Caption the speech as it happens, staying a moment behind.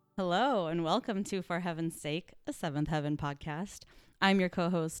Hello and welcome to For Heaven's Sake, a Seventh Heaven podcast. I'm your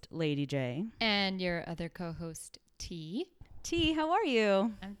co-host, Lady J. And your other co-host, T. T, how are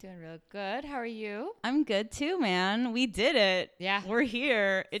you? I'm doing real good. How are you? I'm good too, man. We did it. Yeah. We're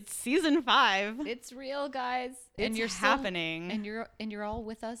here. It's season 5. It's real, guys. It's and you're happening. And you're all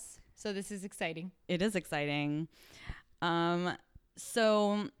with us. So this is exciting. It is exciting.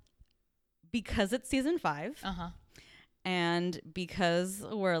 So because it's season 5, and because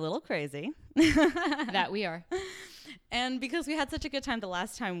we're a little crazy, That we are. and because we had such a good time the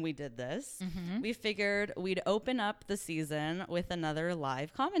last time we did this, we figured we'd open up the season with another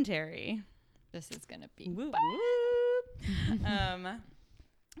live commentary. This is going to be Whoop, whoop.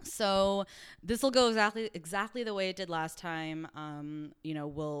 So this will go exactly the way it did last time.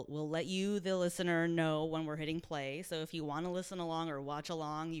 We'll let you, the listener, know when we're hitting play. So if you want to listen along or watch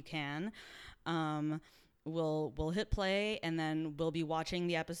along, you can. We'll hit play, and then we'll be watching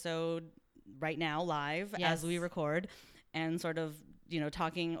the episode right now live as we record, and sort of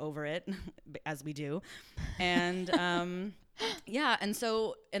talking over it as we do, and and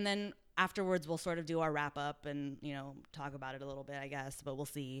then afterwards we'll sort of do our wrap up and talk about it a little bit, I guess, but we'll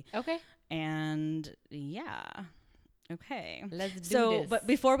see. Okay. And yeah. Okay. Let's do this. But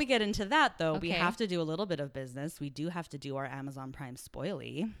before we get into that, though, we Okay. have to do a little bit of business. We do have to do our Amazon Prime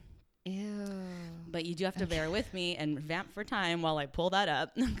spoilie. Ew. But you do have to bear with me and vamp for time while I pull that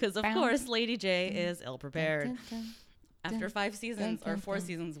up, because of course Lady J is ill prepared. After 5 seasons or 4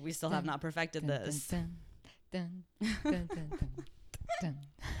 seasons, we still have not perfected this.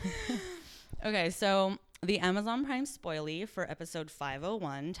 Okay, so the Amazon Prime spoilie for episode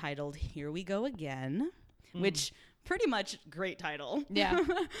 501, titled "Here We Go Again," which pretty much great title. Yeah.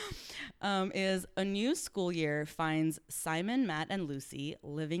 Is a new school year finds Simon, Matt, and Lucy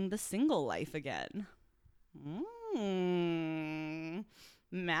living the single life again.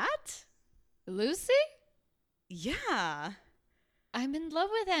 Matt? Lucy? Yeah. I'm in love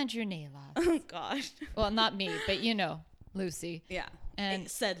with Andrew Naylock. Oh, gosh. Well, not me, but Lucy. Yeah. And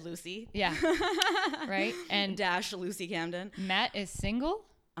said Lucy. yeah. Right? And Dash Lucy Camden. Matt is single?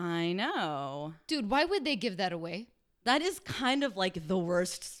 I know. Dude, why would they give that away? That is kind of like the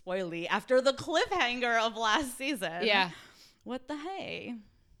worst spoilie after the cliffhanger of last season. Yeah. What the hey?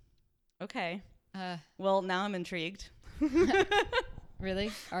 Okay. Well, now I'm intrigued.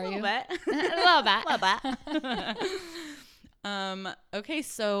 Really? Are A you? little bit. A little bit. A little bit. Okay,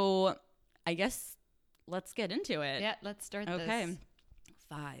 so I guess let's get into it. Yeah, let's start this. Okay.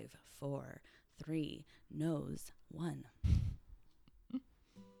 5, 4, 3, nose, 1.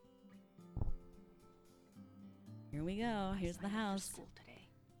 Here we go. Here's the house. School today.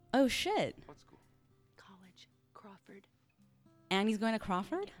 Oh, shit. What school? College, Crawford. Annie's going to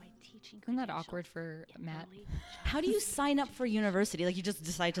Crawford? Get my teaching Isn't that credentials. awkward for Get Matt? early, How do you sign up for university? Like, you just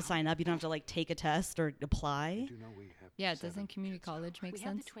decide to sign up. You don't have to, like, take a test or apply? Do you know we have Yeah, 7 doesn't community kids? college make We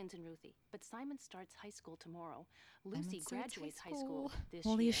have sense? the twins and Ruthie, but Simon starts high school tomorrow. Simon Lucy starts graduates high high school this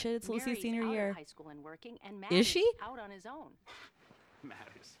Holy year. shit, it's Lucy's Mary's senior out of year. high school and working, and Matt Is she? out on his own. Matt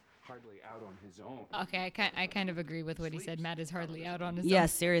is hardly out on his own. Okay, I kind of agree with what he said. Matt is hardly out on his Yeah, own.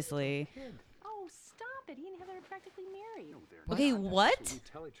 seriously. Oh, stop it! He and Heather are practically married. No, they're Okay, not. what? So we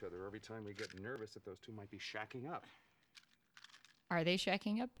tell each other every time we get nervous that those two might be shacking up. Are they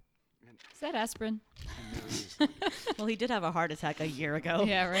shacking up? And, Is that aspirin? and Mary is going to- Well, he did have a heart attack a year ago.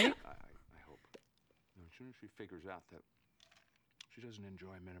 Yeah, right? I hope. No, as soon as she figures out that she doesn't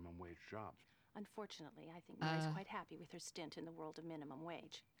enjoy minimum wage jobs, Unfortunately, I think Mary's quite happy with her stint in the world of minimum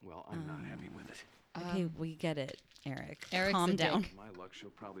wage. well, I'm not happy with it. Okay, we get it, Eric. Eric's Calm a down. dick. My luck,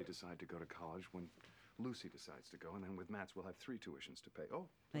 she'll probably decide to go to college when Lucy decides to go, and then with Matt's, we'll have 3 tuitions to pay. Oh,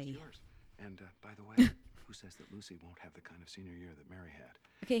 what's Hey. yours? And by the way, who says that Lucy won't have the kind of senior year that Mary had?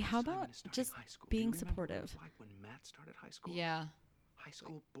 Okay, how Simon about is starting just high school. Do you being remember what it was supportive? like when Matt started high school? Yeah. High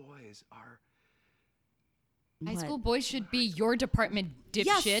school boys are. High What? school boys should be your department, dipshit.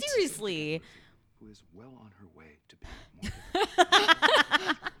 Yeah, seriously. Who is well on her way to being more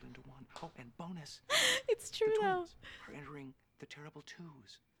difficult into one. Oh, and bonus, It's the true, though. twins are entering the terrible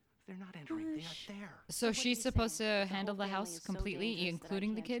 2s. They're not entering; they are there. So what she's are you supposed saying? to The handle whole the family house is so completely, dangerous that I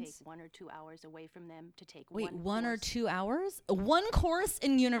including the can't kids? take 1 or 2 hours away from them to take Wait, one 1 or course. 2 hours? 1 course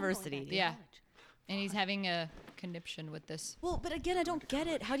in I'm going university. back to Yeah. college. And he's having a conniption with this. Well, but again, I don't get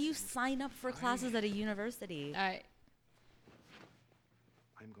it. How do you sign up for classes at a university?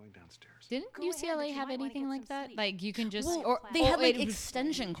 I'm going downstairs. Didn't Go ahead, but UCLA you have might wanna anything get like some that? sleep. Like you can just Well, or they had like it was-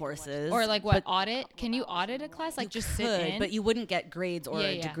 extension courses. or like what but audit? Can you audit a class? Like you just sit could, in? but you wouldn't get grades or Yeah,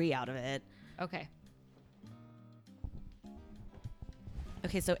 a yeah. degree out of it. Okay.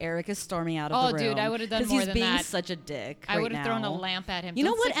 Okay, so Eric is storming out of the room. Oh, dude, I would have done more he's than being that. such a dick. I would have have thrown a lamp at him. You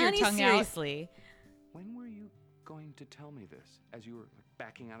know Don't what, stick your Annie? tongue out. Seriously. When were you going to tell me this? As you were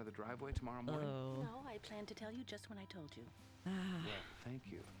backing out of the driveway tomorrow morning? Oh. No, I planned to tell you just when I told you. Well, thank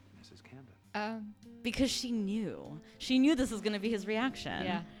you, Mrs. Camden. Because she knew. She knew this was going to be his reaction.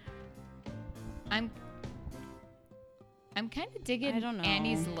 Yeah. I'm kind of digging I don't know.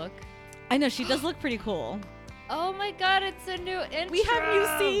 Annie's look. I know, she does look pretty cool. Oh my god, it's a new intro. We have new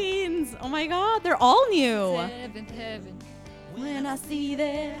scenes. Oh my god, they're all new. Seventh heaven. When I see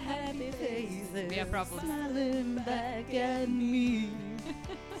their happy faces, We have problems. smiling back at me.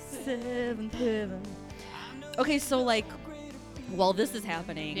 Seventh heaven. Okay, so like, while this is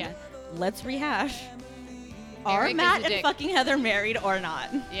happening, Yeah. let's rehash. Are Eric is Matt a and dick. fucking Heather married or not?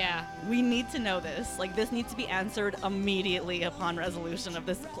 Yeah. We need to know this. Like, this needs to be answered immediately upon resolution of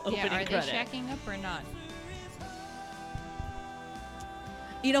this opening Yeah, are credit. they shacking up or not?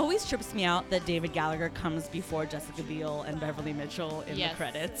 It always trips me out that David Gallagher comes before Jessica Biel and Beverly Mitchell in Yes. the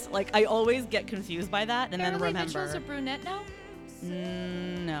credits. Like, I always get confused by that and then Beverly remember. Mitchell's a brunette now?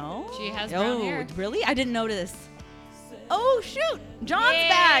 No. She has brown oh, hair. Really? I didn't notice. Oh, shoot. John's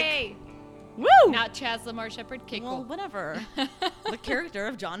back. Yay! Woo. Not Chaz Lamar Shepherd. Okay, Well, cool. whatever. The character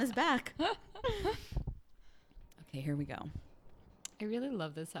of John is back. Okay, here we go. I really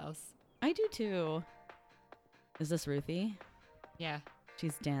love this house. I do too. Is this Ruthie? Yeah.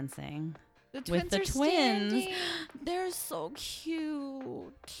 She's dancing. The twins with the are twins. standing. They're so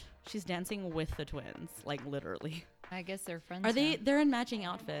cute. She's dancing with the twins, like literally. I guess they're friends. Are they? now. They're in matching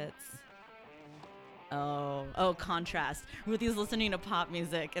outfits. Oh, contrast. Ruthie's listening to pop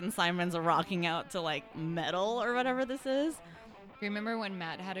music and Simon's rocking out to like metal or whatever this is. Remember when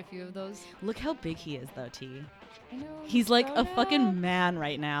Matt had a few of those? Look how big he is though, T. I know. He's like a grown up. fucking man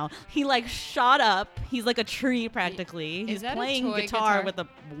right now. He like shot up. He's like a tree practically. Is He's that a playing toy guitar guitar? with a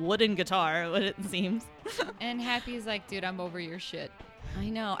wooden guitar, what it seems. And Happy's like, dude, I'm over your shit. I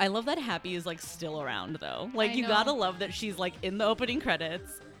know. I love that Happy is like still around though. Like I you know. gotta love that she's like in the opening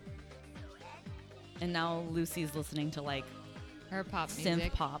credits. And now Lucy's listening to like Her pop synth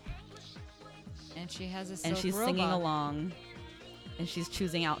music. pop. And she has a silk And she's robot. singing along. And she's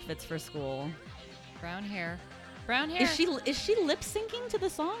choosing outfits for school. Brown hair. Brown hair. Is she lip syncing to the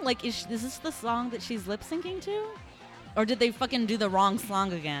song? Like is this the song that she's lip syncing to? Or did they fucking do the wrong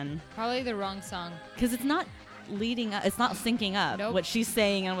song again? Probably the wrong song. Because it's not leading up. It's not syncing up Nope. what she's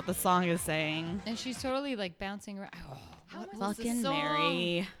saying and what the song is saying. And she's totally like bouncing around. Oh, what was the Fucking song?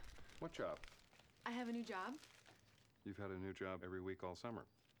 Mary. What job? I have a new job. You've had a new job every week all summer.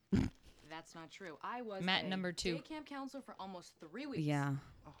 That's not true. I was Matt a number 2. day camp counselor for almost 3 weeks. Yeah.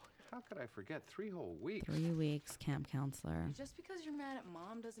 Oh, how could I forget? 3 whole weeks. 3 weeks camp counselor. Just because you're mad at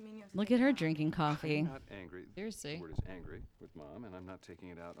mom doesn't mean you have to Look get at her mad. drinking coffee. I'm not angry. Seriously. The word is angry with Mom, and I'm not taking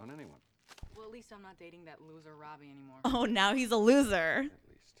it out on anyone. Well, at least I'm not dating that loser Robbie anymore. Oh, now he's a loser. At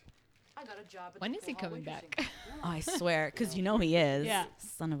least. I got a job at When the is he pool hall coming waitressing. back? Oh, I swear, because you know he is. Yeah.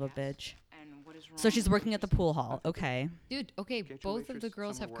 Son of a bitch. And what is wrong? So she's working at the pool hall. Okay. Dude, okay, Can't you both of waitress the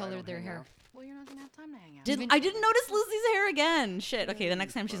girls have somewhere where I colored don't their hang hair. out? Well, you're not gonna have time to hang out. I didn't notice Lucy's hair again. Shit. Okay, the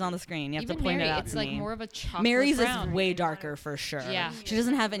next time she's on the screen, you have Even to point Mary, it out it's to like me. more of a chocolate Mary's brown. is way darker for sure. Yeah. She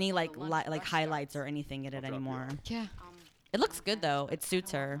doesn't have any like highlights or anything in it I'll drop you anymore. off. Yeah. It looks good though. It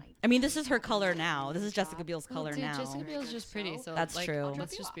suits her. I mean, this is her color now. This is Jessica Biel's Well, color dude, now. Jessica Biel's just pretty, so That's like, true.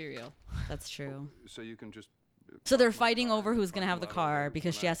 Let's just be real. That's true. So you can just. So they're park my fighting car over in the who's gonna have the parking lot car over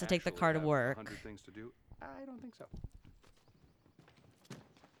because when she I has to take the actually car to have work. 100 things to do. I don't think so.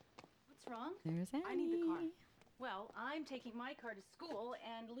 What's wrong? There's I need the car. Annie. Well, I'm taking my car to school,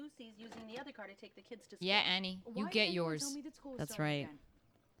 and Lucy's using the other car to take the kids to school. Yeah, Annie, you Why get didn't anyone yours. tell me that school was That's starting right. again?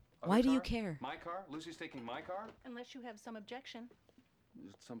 Why Other do you car? care? My car? Lucy's taking my car? Unless you have some objection.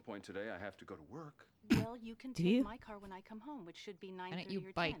 At some point today, I have to go to work. Well, you can Do take you? my car when I come home, which should be 9:30 don't you or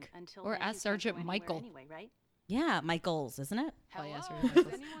 10. bike? Until Or then, ask you can't Sergeant go anywhere Michael. Anyway, right? Yeah, Michael's, isn't it? Oh, yeah, Hello? sorry, Does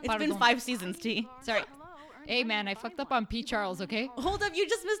Michael. anyone- It's Pardon. been 5 seasons, T. Sorry. Hello, earn Hey, money man, I and fucked buy up one. on P. Charles, okay? Hold up, you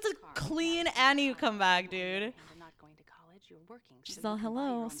just missed a clean Annie comeback, dude. And I'm not going to college. You're working. so She's that you all, can buy your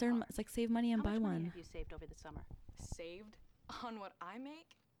hello, own sir. car. It's like save money and How buy much money one. have you saved over the summer? Saved on what I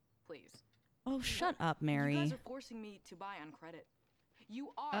make? Please. Oh, shut up, You Mary. guys are forcing me to buy on credit.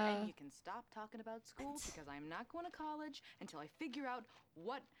 You are, and you can stop talking about school because I'm not going to college until I figure out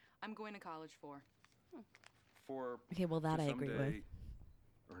what I'm going to college for. For Okay, well, that to I agree with. someday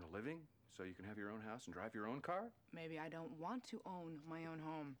earn a living so you can have your own house and drive your own car? Maybe I don't want to own my own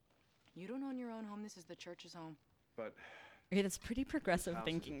home. You don't own your own home. This is the church's home. But Okay, that's pretty progressive house is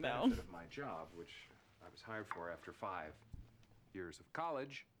thinking, the though. benefit of my job, which I was hired for after 5 years of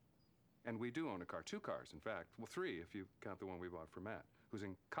college. And we do own a car, 2 cars, in fact. Well, 3 if you count the one we bought for Matt. who's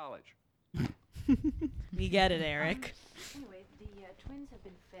in college. We get it, Eric. Anyway, the twins have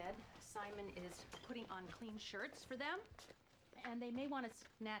been fed. Simon is putting on clean shirts for them. And they may want a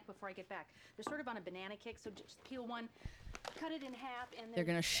snack before I get back. They're sort of on a banana kick, so just peel one, cut it in half, and then... They're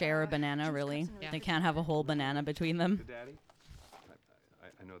going to share a banana, juice really? cups in the They can't have a whole banana between them. To Daddy?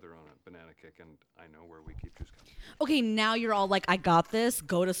 I know they're on a banana kick, and I know where we keep juice cups. Okay, now you're all like, I got this.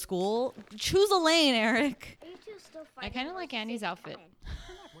 Go to school. Choose a lane, Eric. Are you two still I fighting kind of over like the Annie's same outfit. comment?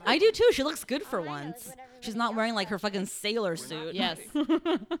 I do too. She looks good for Oh, I know, once. it's what She's everybody not else wearing like her does, fucking right? sailor suit. Yes. Wow,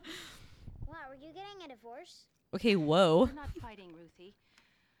 are you getting a divorce? Okay, whoa. We're not fighting, Ruthie.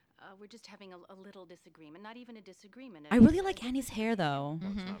 We're just having a little disagreement. Not even a disagreement. I really like Annie's hair, though.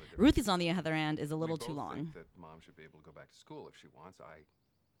 Well, it's not a difference. Ruthie's, on the other hand, is a We little both too think long. that Mom should be able to go back to school if she wants. I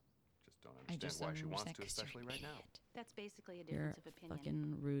just don't I understand just why don't she wants understand to, 'cause you're especially an right now. idiot. That's basically a You're difference of a opinion.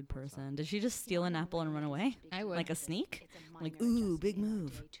 fucking rude person. Did she just steal an apple and run away? I would. Like a sneak? It's a Like, minor ooh, big adjustment in our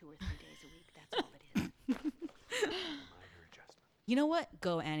move. day, 2 or 3 days a week. That's all it is. Minor adjustment. You know what?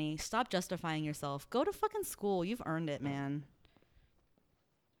 Go, Annie. Stop justifying yourself. Go to fucking school. You've earned it, man.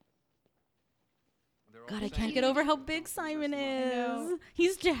 They're all God, I saying can't that get over how don't big do the rest Simon of the month. is.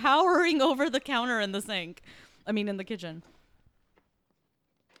 He's towering over the counter in the sink. I mean, in the kitchen.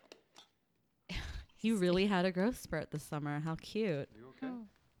 You really had a growth spurt this summer. How cute. You okay?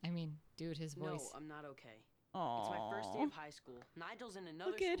 I mean, dude, his No, voice. I'm not okay. Aww. It's my first day of high school. Nigel's in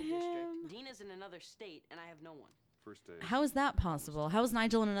another Look at school him. district. Dina's in another state, and I have no one. First day. How is that possible? How is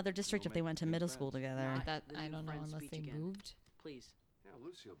Nigel in another district if they went to make new middle school friends. together? Not That the I new don't know friend unless speech they again. moved. Please. Yeah,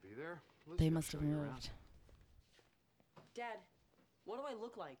 Lucy'll be there. They Lucy'll must have show you around. moved. Dad, what do I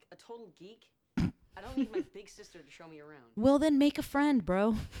look like? A total geek? I don't need my big sister to show me around. Well, then make a friend,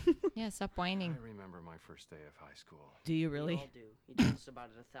 bro. Yeah, stop I whining. remember my first day of high school. Do you We really? all do. He told us about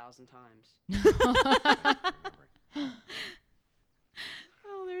it 1,000 times.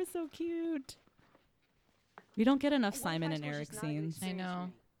 Oh, they're so cute. We don't get enough What if Simon high and school's Eric just not a good scenes. I experience for know.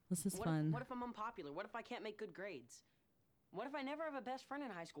 me? This is What fun. If, what if I'm unpopular? What if I can't make good grades? What if I never have a best friend in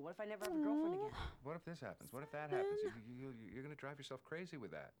high school? What if I never have a girlfriend again? What if this happens? What if that happens? You're going to drive yourself crazy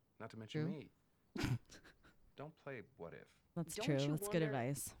with that. Not to mention True. me. Don't play what if. That's Don't true. you That's good wonder-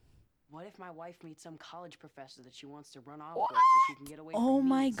 advice. What if my wife meets some college professor that she wants to run off with so she can get away from Oh me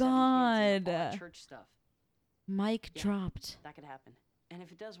my and 7 kids and all God. that church stuff? Mic Yeah. dropped. That could happen. And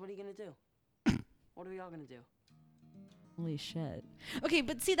if it does, what are you gonna do? What are we all gonna do? Holy shit. Okay,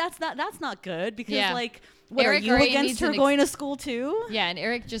 but see, that's not good because Yeah. like, what Eric are you already against needs her an going to school too? Yeah, and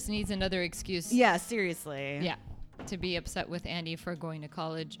Eric just needs another excuse. Yeah, seriously. Yeah. To be upset with Andy for going to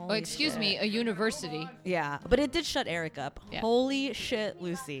college. Oh, Holy excuse me, shit. a university. Yeah, but it did shut Eric up. Yeah. Holy shit,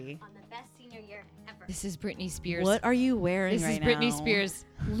 Lucy. On the best senior year ever. This is Britney Spears. What are you wearing This right is now? Britney Spears.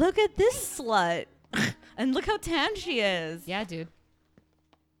 Look at this slut. And look how tan she is. Yeah, dude.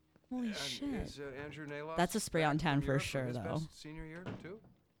 Holy And shit. Is Andrew Nalos That's a spray on back tan from for Europe sure, his though. best senior year too?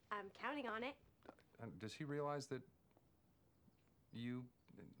 I'm counting on it. And does he realize that you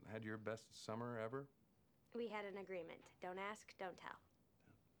had your best summer ever? We had an agreement. Don't ask, don't tell.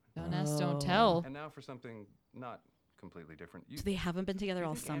 Don't ask, don't Oh. tell. And now for something not completely different. You, So they haven't been together you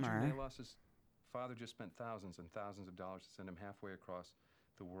all think summer. Andrew Nalos's father just spent thousands and thousands of dollars to send him halfway across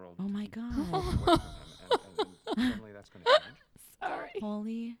the world. Oh to my keep God. away from him, and suddenly that's going to change. Sorry.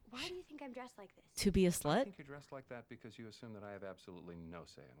 Holy. Why do you think I'm dressed like this? To be a I slut? think you're dressed like that because you assume that I have absolutely no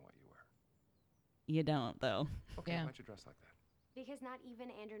say in what you wear. You don't, though. Okay, Yeah. why'd you dress like that? Because not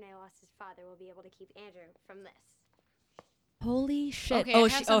even Andrew Nalos' father will be able to keep Andrew from this. Holy shit. Okay, oh, I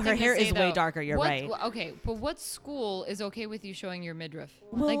have her something to hair say, is way though. darker. You're What- right. Okay, but what school is okay with you showing your midriff?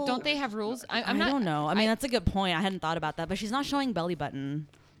 Like, Well, don't they have rules? I I'm not. don't know. I mean, that's a good point. I hadn't thought about that, but she's not showing belly button.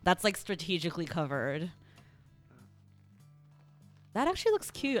 That's like strategically covered. That actually looks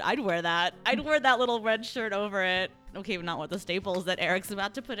cute. I'd wear that. I'd wear that little red shirt over it. Okay, not with the staples that Eric's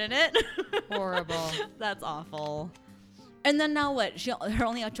about to put in it. Horrible. That's awful. And then now what? Her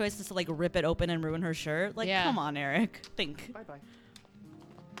only choice is to like rip it open and ruin her shirt. Like, Yeah. come on, Eric. Think. Bye-bye.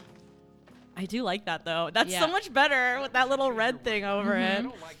 I do like that though. That's Yeah. so much better with that little red thing over I it.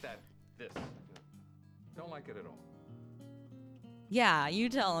 don't like that. This. Don't like it at all. Yeah, you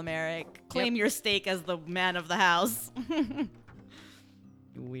tell him, Eric. Claim your stake as the man of the house.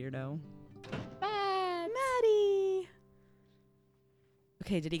 You weirdo. Maddie.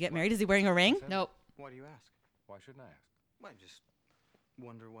 Okay, did he get married? Is he wearing a ring? Nope. Why do you ask? Why shouldn't I ask? I just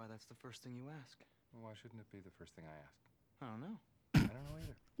wonder why that's the first thing you ask. Well, why shouldn't it be the first thing I ask? I don't know. I don't know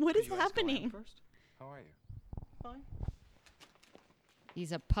either. What Did is you ask who I am happening? first? How are you? Fine.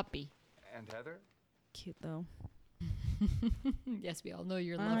 He's a puppy. And Heather? Cute though. Yes, we all know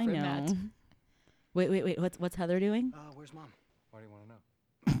your love I for know. Matt. Wait. What's Heather doing? Where's Mom? Why do you want to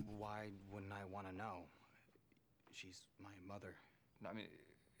know? Why wouldn't I want to know? She's my mother. No, I mean,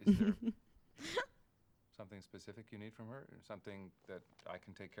 is there something specific you need from her? Something that I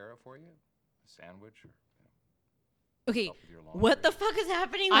can take care of for you? A sandwich or Okay, help with your laundry? what the fuck is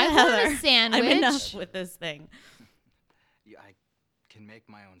happening with I want Heather? a sandwich. I'm enough with this thing. Yeah, I can make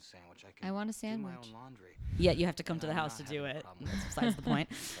my own sandwich. I can I want a do my sandwich. own laundry. Yet you have to come And to the I'm house to not do having a it. problem That's with besides the point.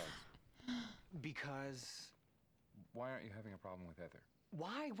 Because Why aren't you having a problem with Heather?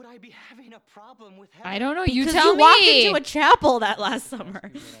 why would I be having a problem with Heather? I don't know. You Because tell you walked me. into a chapel that last summer.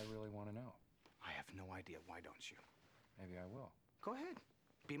 Ask you what I really want to know. I have no idea. Why don't you? Maybe I will. Go ahead.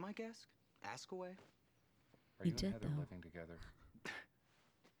 Be my guest. Ask away. Are You you did, and Heather though. living together?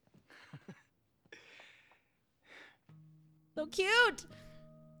 So cute.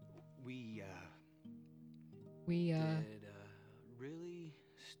 We We did really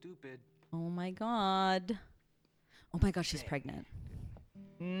stupid. Oh my god. Oh my god, she's pregnant.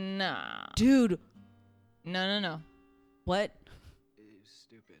 nah. Dude, No. what? It was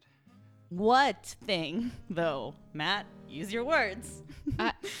stupid. What thing, though? Matt, use your words.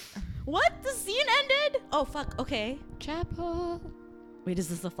 I- What? The scene ended? Oh, fuck. Okay. Chapel. Wait, is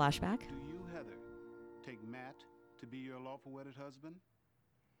this a flashback? Do you, Heather, take Matt to be your lawful wedded husband?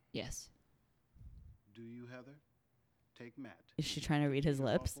 Yes. Do you, Heather, take Matt? Is she trying to read his Your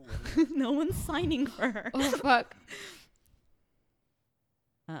lips? lawful wedded husband? No one's signing for her. Oh fuck.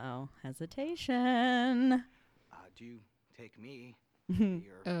 Uh-oh. Hesitation. Do you take me to be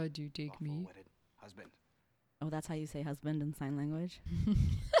your Do you take lawful me? wedded husband? Oh, that's how you say husband in sign language?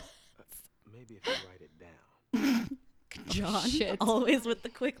 Maybe if you write it down. John. shit. Always with the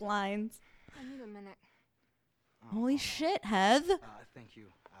quick lines. I need a minute. Holy shit, Heath. Thank you.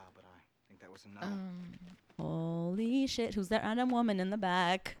 But I think that was a no. Holy shit. Who's that random woman in the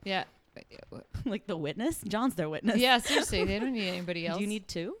back? Yeah. Like the witness? John's their witness. Yeah, seriously, they don't need anybody else. Do you need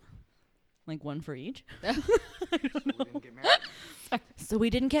two? Like one for each? So we didn't get married. So we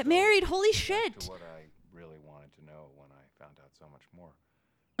didn't get married. Holy Back shit. to what I really wanted to know when I found out so much more.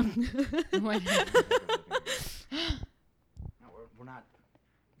 What? No, we're not.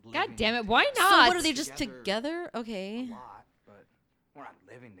 God living damn it! Why So not? what are they just together together? Okay. A lot, but we're not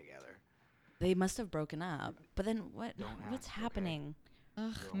living together. They must have broken up. But then what? Don't What's ask, okay? happening?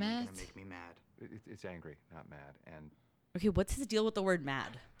 Ugh, You're only Matt. gonna make me mad. It's angry, not mad. And Okay, what's his deal with the word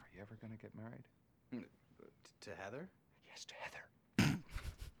mad? are you ever going to get married? To Heather? Yes, to Heather.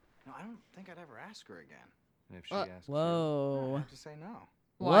 No, I don't think I'd ever ask her again. And if she Uh, asks you, I Whoa. have to say no.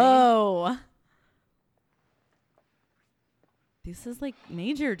 Why? Whoa. This is like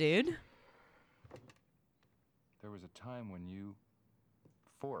major, dude. there was a time when you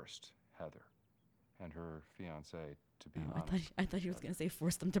forced Heather and her fiance to be Oh, honest. I thought he was gonna say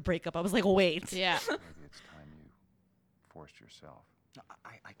force them to break up. I was like, wait. Yeah. Maybe it's time you forced yourself. No,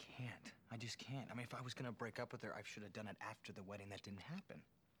 I can't. I just can't. I mean, if I was gonna break up with her, I should have done it after the wedding. That didn't happen.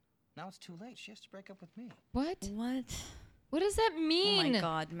 Now it's too late. She has to break up with me. What? What? What does that Oh mean? my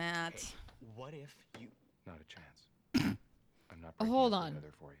god, Matt. Hey, what if you? Not a chance. I'm not breaking Hold up with on.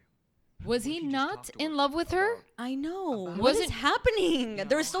 Heather for you. Was What he if you just not talked to in her love with her? about I know. About- What is Wasn't- happening? You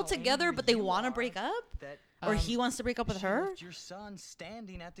They're know, still how together, angry but they you want to are break up? that Or he wants to break up with she her? left your son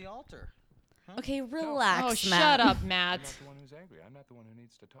standing at the altar? Okay, relax, Oh, Matt. shut up, I'm Matt. not the one who's angry. I'm not the one who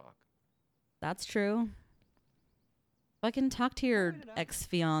needs to talk. That's true. Fucking talk to your wait it out.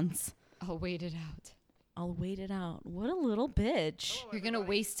 ex-fiance. I'll wait it out. I'll wait it out. What a little bitch. You're gonna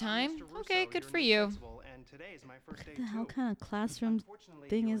waste time? Okay, good for you. And today is my first day What the hell too. kind of classroom Unfortunately,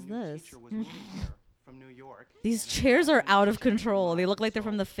 thing your is new this? teacher was moving here from New York, These and I chairs are asked him out to of check them control. They out, look like they're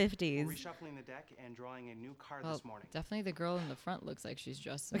from the so we're 50s. reshuffling the deck and drawing a new card Well, this morning. definitely the girl in the front looks like she's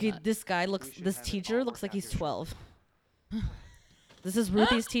dressed in Okay, that. this guy looks, We should this have it teacher all looks like worked out he's here 12. This is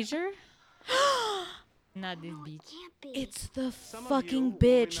Ruthie's teacher? Not this beach. Can't be. It's the Some of you fucking will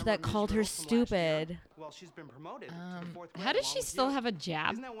bitch remember that Ms. called her Riddle from last year. stupid. Well, she's been promoted to the fourth grade How does along she with still you. have a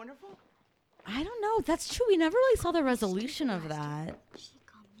jab? Isn't that wonderful? I don't know. That's true. We never really saw the resolution of that. She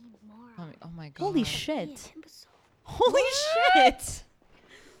called me moron. Oh my god. Holy Be shit. an imbecile. Holy shit.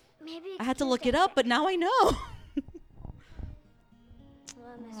 Maybe I had to excuse look that it up, but now I know.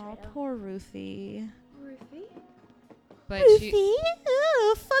 Hello, Miss Oh, Riddle. poor Ruthie. Ruthie? But Ruthie? she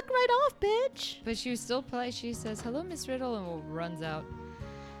Ooh, fuck right off, bitch. but she was still polite. She says, "Hello, Miss Riddle," and runs out.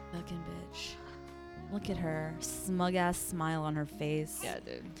 Fucking bitch. Look at her. Smug ass smile on her face. Yeah,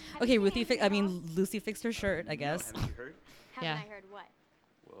 dude. Okay, Lucy fixed her shirt, I guess. Haven't you heard? Haven't Yeah. I heard what?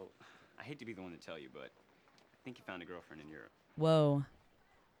 Well, I hate to be the one to tell you, but I think you found a girlfriend in Europe. Whoa.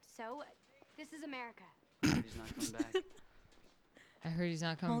 So, this is America. She's not coming back. I heard he's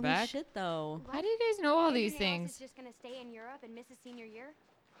not coming Holy back. shit, though. How do you guys know all these Andrew Nails things? is just gonna stay in Europe and miss his senior year?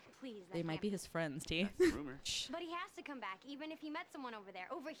 Please, that They might can't be his friends, T. Rumor. But he has to come back, even if he met someone over there.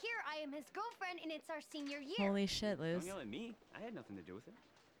 Over here, I am his girlfriend, and it's our senior year. Holy shit, Don't Luz. yell at me. I had nothing to do with it.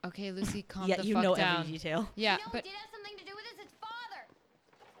 Okay, Lucy, calm Yeah, the you fuck know down. every detail. Yeah, no, but did have something to do with this. It's father.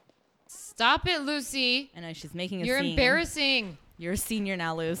 stop it, Lucy. I know she's making a You're scene. embarrassing. You're a senior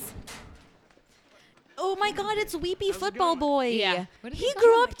now, Luz. Oh my God, it's Weepy Football Boy. Yeah. What is He he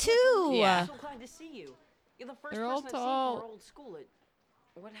grew up too. Yeah. I'm so glad to see you. You're the first They're all person I've seen tall. from our old school.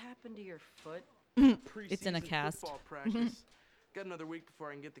 What happened to your foot? It's in a Preseason cast. football practice. Got another week before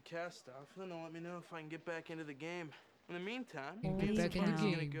I can get the cast off. Then they'll let me know if I can get back into the game. In the meantime, You Holy get back in the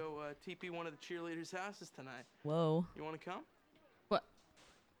I'm gonna game. go TP one of the cheerleaders' houses tonight. Whoa. You want to come?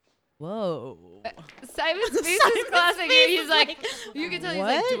 Whoa. Simon's face is Simon's classic. face He's is like, you can tell he's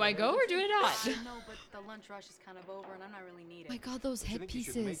like, what? do I go or do I not? No, but the lunch rush is kind of over, and I'm not really needed. Oh my God, those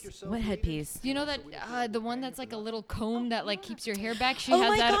headpieces. What headpiece? You know that the one that's like a little comb that like keeps your hair back. She Oh has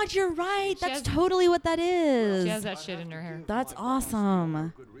my that. God, you're right. She That's has- totally what that is. She has that shit in her hair. That's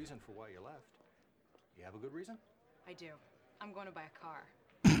awesome. Good reason for why you left. You have a good reason? I do. I'm going to buy a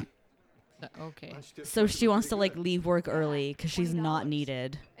car. Okay. So she wants to like leave work early because she's not $20.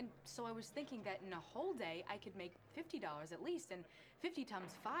 needed. And so I was thinking that in a whole day I could make $50 at least, and 50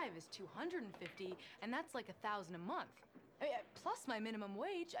 times 5 is 250, and that's like $1,000 a month. I mean, plus my minimum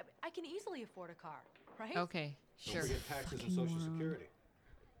wage, I can easily afford a car, right? Okay. Sure. Taxes and Social Security.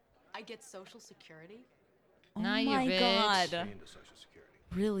 I get Social Security. Oh Nah, you my bitch. God. Into Social Security.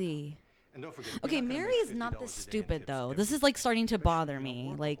 Really? And don't forget. Okay, Mary is not this stupid though. This is like starting to bother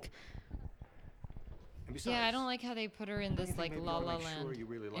me. Like, Yeah, I don't like how they put her in this like la la land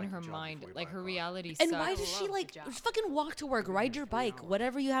in her mind, like her reality and sucks. why does she like fucking walk to work, ride your bike,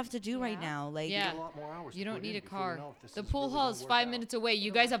 whatever you have to do right now? Like, Yeah, you don't need a car. The pool hall is 5 minutes away.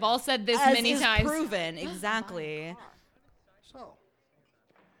 You guys have all said this as many is times. proven exactly. So.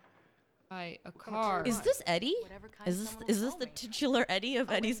 Buy a car. Is this Eddie? Is this the titular Eddie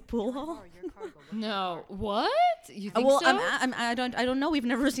of Eddie's pool hall? No. What? You think Well, so? I don't know. We've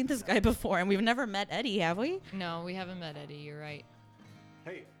never seen this guy before, and we've never met Eddie, have we? No, we haven't met Eddie. You're right.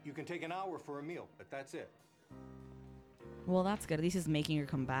 Hey, you can take an hour for a meal, but that's it. Well, that's good. At least he's making her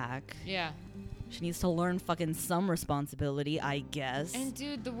come back. Yeah. She needs to learn fucking some responsibility, I guess. And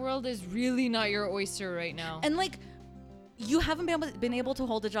dude, the world is really not your oyster right now. And like, you haven't been able to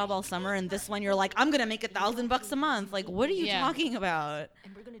hold a job all summer, and this one you're like, I'm gonna make $1,000 a month. Like, what are you talking about?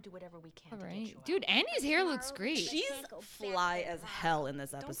 And we're gonna do whatever we can. All right, dude. Annie's hair looks great. She's fly as hell in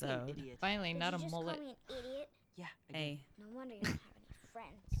this episode. Finally, not a Did you just mullet. call me an idiot? Yeah. Hey. No wonder you don't have any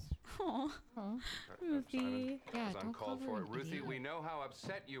friends. Aw. Ruthie. Yeah, That was don't call uncalled her for. an Ruthie, idiot. we know how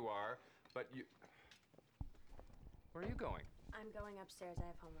upset you are, but you. Where are you going? I'm going upstairs. I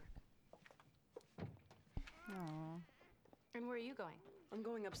have homework. Aw. And where are you going? I'm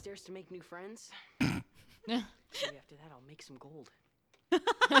going upstairs to make new friends. Yeah. Maybe after that, I'll make some gold.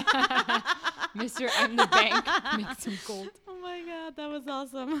 Mr. I'm the bank. Make some gold. Oh my God, that was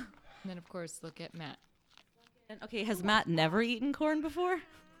awesome. And then of course, look at Matt. And okay, has Matt never eaten corn before?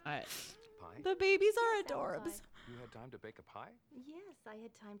 Pie? The babies are adorbs. You had time to bake a pie? Yes, I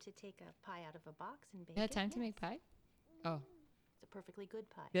had time to take a pie out of a box and bake You had it. time to make pie? Oh, It's a perfectly good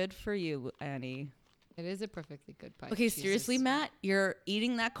pie. Good for you, Annie. it is a perfectly good pie. Okay, Jesus. seriously, Matt, you're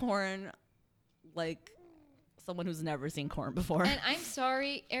eating that corn like someone who's never seen corn before. And I'm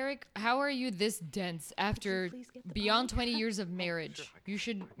sorry, Eric. How are you this dense after please get the beyond 20 years of marriage? You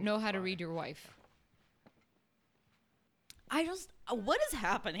should know how to read your wife. I just, what is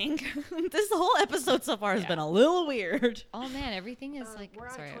happening? This whole episode so far has been a little weird. Oh man, everything is like. We're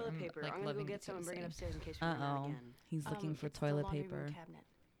out sorry, of toilet I'm paper. like I'm gonna go loving get some and bring it upstairs in case we run out again. He's looking for It's the toilet laundry room paper. cabinet.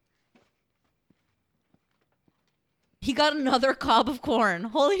 He got another cob of corn.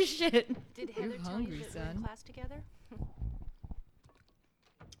 Holy shit. Did You're Heather tell hungry, you that we're in son. class together?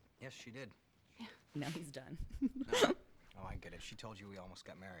 Yes, she did. Now he's done. Oh, I get it. She told you we almost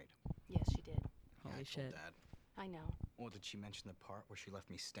got married. Yes, she did. Yeah, I Holy told shit. Dad. I know. Well, did she mention the part where she left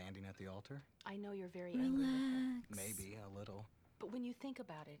me standing at the altar? I know you're very angry with her. Maybe a little. But when you think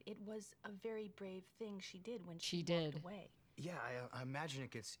about it, it was a very brave thing she did when She walked did. away. Yeah, I imagine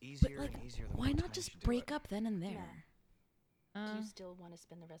it gets But easier like, and easier the why more not times just you do break it. up then and there? Do you still want to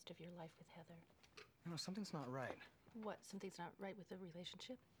spend the rest of your life with Heather? No, something's not right. What? Something's not right with the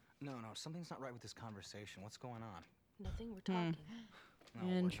relationship? No, something's not right with this conversation. What's going on? Nothing. We're talking. No,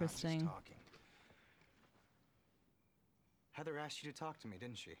 we're not just Interesting. talking. Heather asked you to talk to me,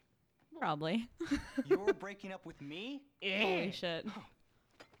 didn't she? Probably. You're breaking up with me? Holy shit.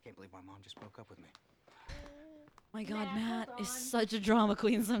 I can't believe my mom just broke up with me. My God, Matt, Matt hold is on. such a drama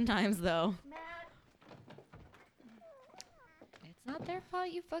queen sometimes, though. It's not their fault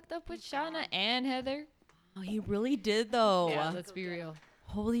you fucked up with Shauna and Heather. Oh, he really did, though. Yeah, let's be real.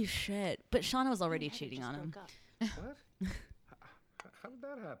 Holy shit. But Shauna was already cheating on him. What? How did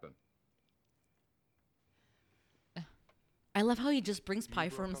that happen? I love how he just brings pie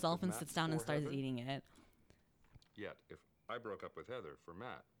for broke up himself with and Matt sits down and for starts Heather? eating it. Yet, if I broke up with Heather for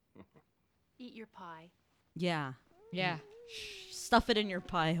Matt. Eat your pie. Yeah. Yeah. Stuff it in your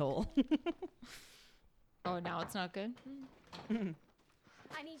pie hole. Oh, now it's not good?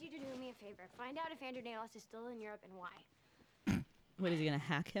 I need you to do me a favor. Find out if Andrew Nalos is still in Europe and why. What, is he going to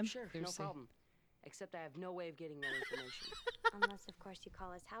hack him? Sure, no Seriously. problem. Except I have no way of getting that information. Unless, of course, you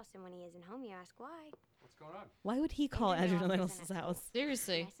call his house, and when he isn't home, you ask why. What's going on? Why would he call Andrew Andrew Nalos is Nalos' an house?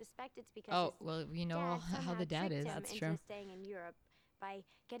 Seriously. And I suspect it's because Oh, his well, you know dad how somehow the dad tricked is. him That's into true. staying in Europe by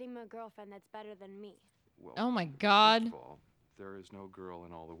getting him a girlfriend that's better than me. Well, Oh my first God. of all, there is no girl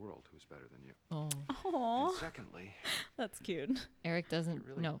in all the world who's better than you. Oh, Aw, And secondly, that's cute. Eric if you doesn't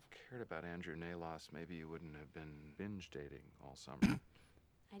really know. cared about Andrew Nalos, maybe you wouldn't have been binge dating all summer.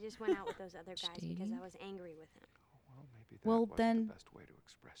 I just went out with those other guys because Dating? I was angry with him. Well, maybe that Well, wasn't then- the best way to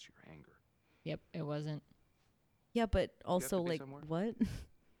express your anger. Yep, it wasn't. Yeah, but also, be like, somewhere? what?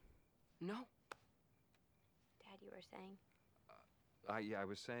 No. Dad, you were saying? I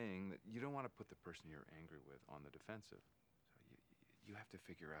was saying that you don't want to put the person you're angry with on the defensive. So you have to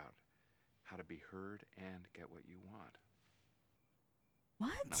figure out how to be heard and get what you want. Now,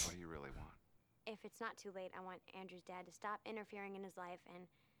 What? what do you really want? If it's not too late, I want Andrew's dad to stop interfering in his life and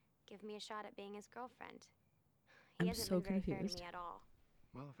give me a shot at being his girlfriend. He I'm hasn't so been very fair confused. to me at all.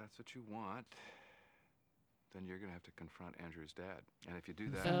 Well, if that's what you want, then you're going to have to confront Andrew's dad. And if you do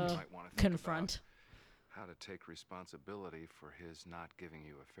that, So- you might want to think Confront. about how to take responsibility for his not giving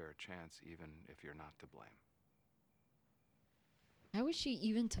you a fair chance, even if you're not to blame. How was she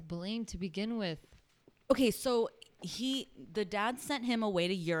even to blame to begin with? Okay, so the dad sent him away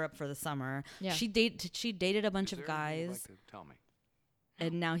to Europe for the summer. Yeah. She dated a bunch Is of there anything you'd guys, like to tell me?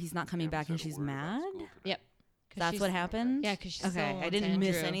 and now he's not coming You back, haven't and said a she's word about mad. school today. Yep. 'Cause That's she's- what happened. Yeah, because she's Okay, so I into didn't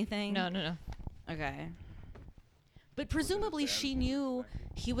miss Andrew. anything. No. Okay. But presumably she knew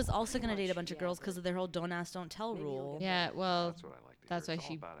he was also going to date a bunch of girls because of their whole don't ask, don't tell Maybe you'll rule. get Yeah, well, That's what I like to that's hear. why It's all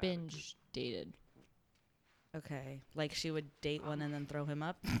she about attitude. binge dated. Okay. Like she would date one and then throw him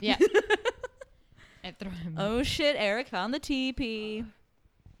up. Yeah. And throw him. Oh shit, Eric found the TP.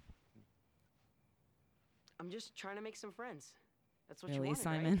 I'm just trying to make some friends. That's what you Really, wanted,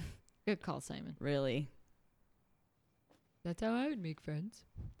 Simon? right? Good call, Simon. Really? That's how I would make friends.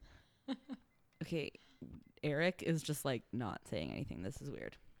 Okay, Eric is just like not saying anything. This is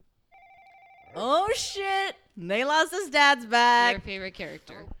weird. Oh shit! They lost his dad's Your back. favorite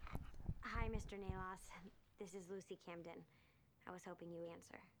character. Hi, Mr. Nalos. This is Lucy Camden. I was hoping you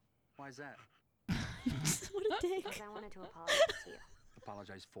answer. Why is that? What a dick. Because I wanted to apologize to you.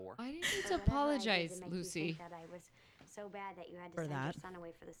 Apologize for? Why do you need For to whatever I did apologize, to make you Lucy? think that I was so bad that you had to For send that? your son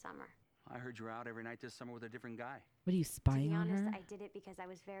away for the summer. I heard you were out every night this summer with a different guy. What are you To spying be on honest, her? I did it because I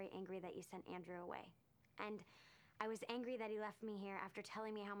was very angry that you sent Andrew away. And I was angry that he left me here after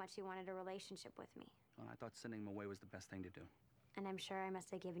telling me how much he wanted a relationship with me. Well, I thought sending him away was the best thing to do. And I'm sure I must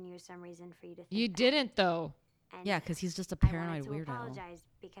have given you some reason for you to think You that. didn't, though. And Yeah, because he's just a I paranoid wanted to weirdo. apologize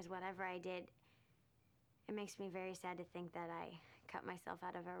because whatever I did, it makes me very sad to think that I cut myself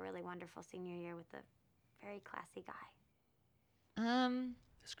out of a really wonderful senior year with a very classy guy.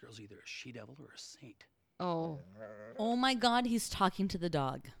 This girl's either a she-devil or a saint. Oh. Oh my god, he's talking to the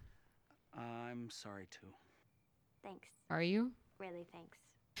dog. I'm sorry, too. Thanks. Are you? Really, thanks.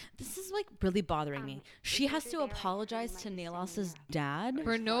 This is like really bothering me. She has Andrew to there, I heard he apologize might to be sending Nalos' her. dad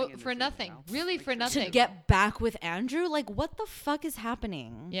For He's no, flying in for this nothing. email. Really, for To nothing. to get back with Andrew. Like, what the fuck is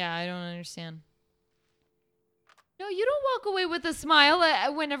happening? Yeah, I don't understand. No, you don't walk away with a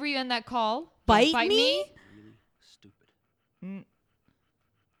smile whenever you end that call. Bite Bite me? Really stupid. Mm.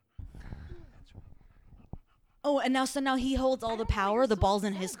 That's right. Oh, and now he holds all the power. The ball's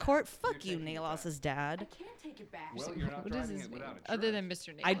in his court. Fuck you, Nalos' dad. I can't take it back. Well, you're not What is driving his it name? without Other than insurance.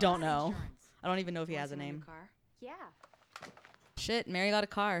 Mr. Nate. I don't know. Insurance. I don't even know if he Want has a some in your name. car? Yeah. Shit, Mary got a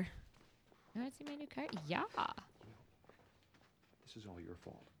car. You want to see my new car? Yeah. This is all your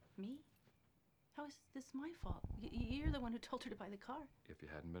fault. Me? How is this my fault? You're the one who told her to buy the car. If you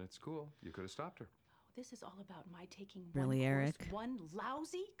hadn't been at school, you could have stopped her. This is all about my taking Really, one Eric? course, one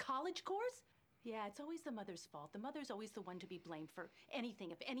lousy college course? Yeah, it's always the mother's fault. The mother's always the one to be blamed for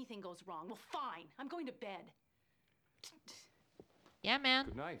anything if anything goes wrong. Well, fine. I'm going to bed. Yeah, man.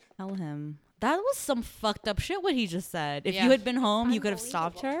 Good night. Tell him. That was some fucked up shit what he just said. If Yeah. you had been home, you could have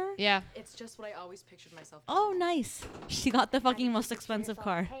stopped her. Yeah. It's just what I always pictured myself. Oh, nice. She got the fucking most expensive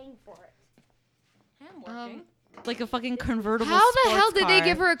car. Paying for it. I'm working. Like a fucking convertible. How the sports hell did they car.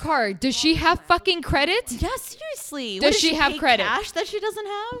 give her a car? Does she have fucking credit? Yeah, seriously. Does What, she have pay credit? Cash that she doesn't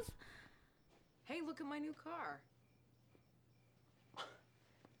have? Hey, look at my new car.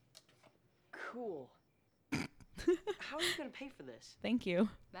 Cool. How are you gonna pay for this? Thank you.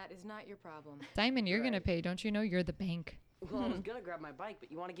 That is not your problem. Simon, you're gonna pay. Don't you know you're the bank? Well, I was gonna grab my bike,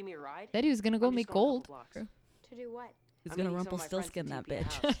 but you want to give me a ride? Said he was gonna go I'm just make going a couple gold. blocks. To do what? He's I'm gonna meeting some of my friends Rumpelstiltskin at that TP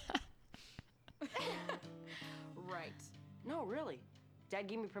bitch. house. Right. No, really. Dad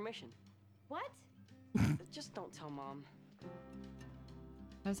gave me permission. What? Just don't tell Mom.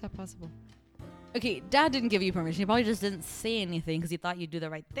 How's that possible? Okay, Dad didn't give you permission. He probably just didn't say anything because he thought you'd do the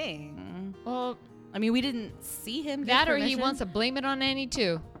right thing. Well, I mean, we didn't see him. that or he wants to blame it on Annie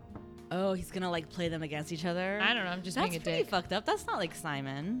too. Oh, he's gonna like play them against each other. I don't know. I'm just That's being a pretty dick. fucked up. That's not like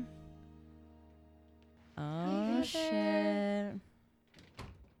Simon. Oh shit.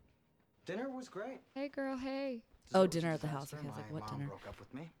 Dinner was great. Hey, girl. Hey. Oh, Dessert dinner was at the house. disaster. Okay, I was like, My what mom dinner? broke up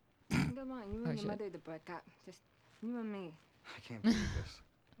with me. Come on, you Oh, and shit. your mother to break up. Just you and me. I can't believe this.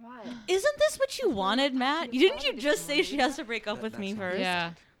 Why? Isn't this what you wanted, Matt? Didn't you just say she has to break up with me That's first?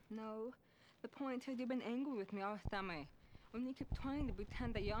 Yeah. No. The point is you've been angry with me all summer. When you keep trying to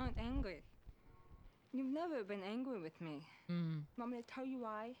pretend that you aren't angry. You've never been angry with me. Mm. Want me to tell you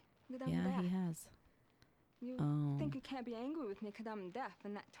why? That I'm Yeah, deaf. he has. You Oh. think you can't be angry with me because I'm deaf,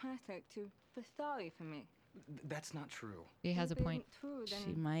 and that translates to feel sorry for me. That's not true. He has a If it point. isn't true, then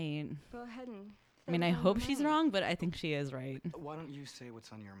She might. go ahead and I mean, say I what's on hope your she's mind. wrong, but I think she is right. Why don't you say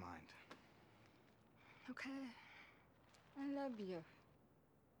what's on your mind? Okay. I love you.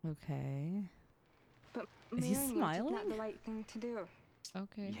 Okay. But Is he marrying you is smiling? not the right thing to do.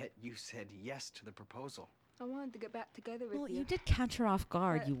 Okay. Yet you said yes to the proposal. I wanted to get back together with Well, you. you did catch her off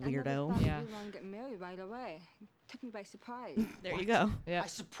guard, but you I never weirdo. thought Yeah. you want to get married right away. It took me by surprise. There you go. Yeah. I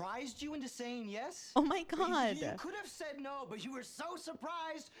surprised you into saying yes? Oh my You- god. You could have said no, but you were so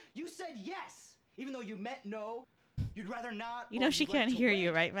surprised, you said yes. Even though you meant no, you'd rather not. You or know she you'd like can't to hear you,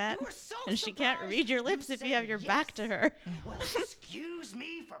 wait. right, Matt? You were so And she can't surprised, read your lips if you have said your back to yes. her. Well, excuse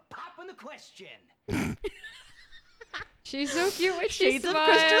me for popping the question. She's so cute when she Shades of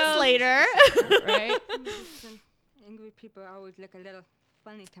smiles. Christian Slater. Right? Listen, angry people always look a little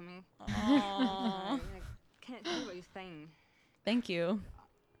funny to me. Aww. I can't see what you're saying. Thank you.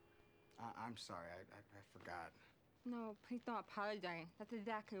 I'm sorry, I forgot. No, please don't apologize. That's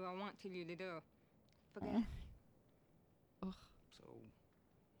exactly what I want you to do. Forget.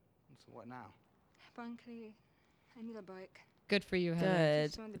 So what now? Frankly, I need a break. Good for you, Heather. Good.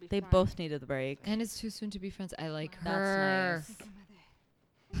 Just wanted to be They friends. both needed the break. And it's too soon to be friends. I like That's her.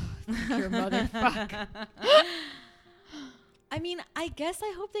 nice. Your motherfucker. I mean, I guess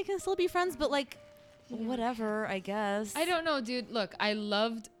I hope they can still be friends, but like, whatever, I guess. I don't know, dude. Look, I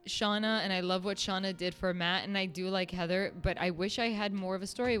loved Shauna and I love what Shauna did for Matt, and I do like Heather, but I wish I had more of a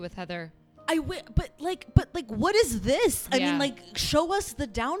story with Heather. But what is this? I Yeah. mean, like, show us the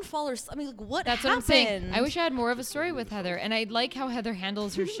downfall or something. Like, what That's happened? what I'm saying. I wish I had more of a story with Heather, and I like how Heather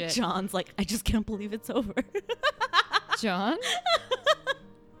handles her shit. John's like, I just can't believe it's over. John?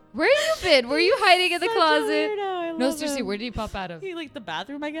 Where you been? Were you hiding in the Such a closet? weirdo. I No, love seriously, him. where did he pop out of? He like the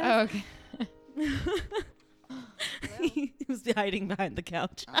bathroom, I guess. Oh, okay. He was hiding behind the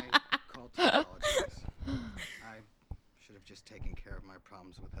couch. I called to apologize. I should have just taken care of my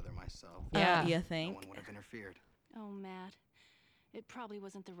problems with Heather myself. Yeah. You No think? one would have interfered. Oh, Matt. It probably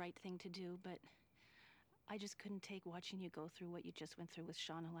wasn't the right thing to do, but I just couldn't take watching you go through what you just went through with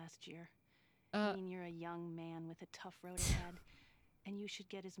Shauna last year. I mean, you're a young man with a tough road ahead, and you should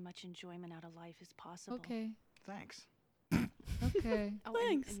get as much enjoyment out of life as possible. Okay. Thanks. Okay. Oh,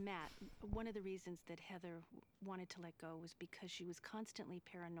 Thanks. And Matt, one of the reasons that Heather wanted to let go was because she was constantly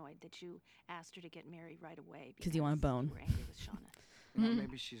paranoid that you asked her to get married right away. 'Cause you want a bone. You were angry with Shauna. Well,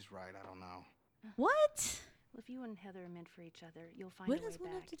 maybe she's right. I don't know. What? Well, if you and Heather are meant for each other, you'll find What a way does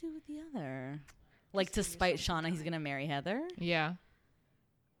one back. have to do with the other? Like, to give spite yourself some Shauna, he's time. gonna marry Heather? Yeah.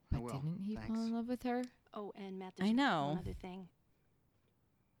 I But will. didn't he fall Thanks. in love with her? Oh, and Matt, I there's know. one other thing.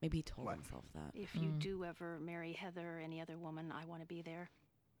 Maybe he told What? himself that. If you do ever marry Heather or any other woman, I want to be there.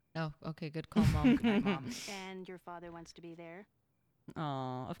 Oh, okay. Good call, Mom. Good night, Mom. And your father wants to be there.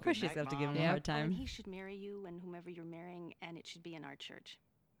 Oh, of course she's night, gonna have to give him Mom. a Yeah. hard Oh, and time. he should marry you and whomever you're marrying, and it should be in our church.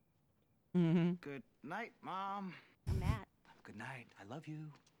 Mm-hmm. Good night, Mom. Matt, Good night. I love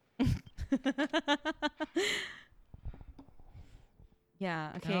you.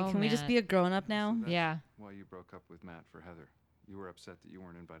 Yeah. Okay. Oh, can we just Matt. be a grown up So now? that's Yeah. why you broke up with Matt for Heather. you were upset that you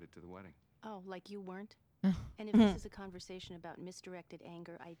weren't invited to the wedding. Oh, like you weren't? And if this is a conversation about misdirected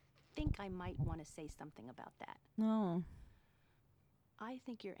anger, I think I might want to say something about that. No. I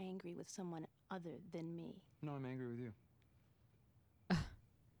think you're angry with someone other than me. No, I'm angry with you.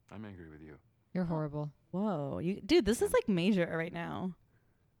 I'm angry with you. You're horrible. Whoa. Dude, this is like major right now.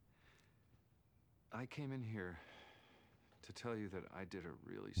 I came in here to tell you that I did a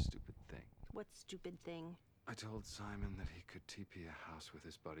really stupid thing. What stupid thing? I told Simon that he could TP a house with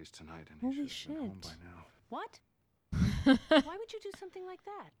his buddies tonight, and Holy he should have been home by now. What? Why would you do something like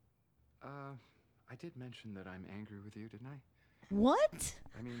that? I did mention that I'm angry with you, didn't I? What?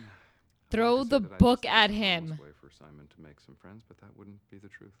 I mean, Throw the book at him. Way for Simon to make some friends, but that wouldn't be the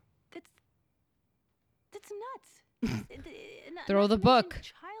truth. That's nuts. Throw the book.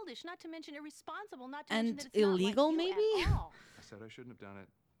 Childish, not to mention irresponsible, not to And mention that it's illegal, not like you maybe? at all. I said I shouldn't have done it,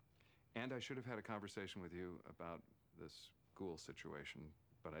 and I should have had a conversation with you about this school situation,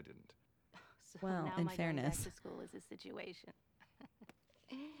 but I didn't. So Well, now in my fairness. going back to school is a situation.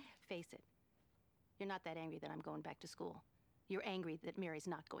 Face it, you're not that angry that I'm going back to school. You're angry that Mary's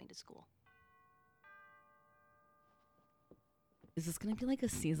not going to school. Is this gonna be like a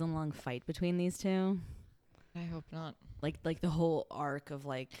season-long fight between these two? I hope not. Like the whole arc of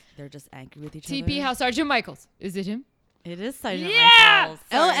like they're just angry with each other. TP House Sergeant Michaels. Is it him? It is Sergeant Yeah! Michaels.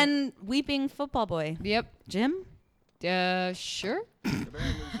 Sorry. Oh, and weeping football boy. Yep. Jim? Sure. The bad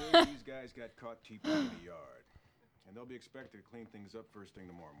news is these guys got caught TPing in the yard, and they'll be expected to clean things up first thing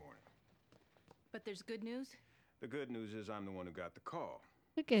tomorrow morning. But there's good news. The good news is I'm the one who got the call.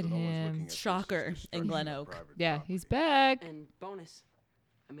 Look at So no one's looking him. at this as Shocker in destruction Glen of Oak. private Yeah, property. he's back. And bonus,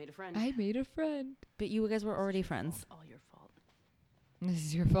 I made a friend. I made a friend. But you guys were already friends. All your fault. This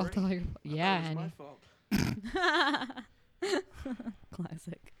is your fault. All your fault. Yeah, It was my honey. fault.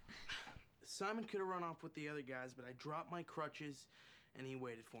 Classic. Simon could have run off with the other guys, but I dropped my crutches, and he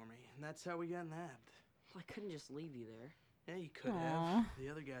waited for me, and that's how we got nabbed. Well, I couldn't just leave you there. Yeah, you could Aw. have. The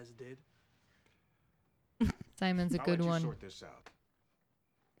other guys did. Simon's a I'll good let you one. sort this out.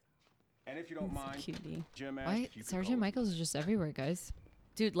 And if you don't He's a mind, cutie. Jim asked Why? if you could Sergeant go- Michaels is just everywhere, guys.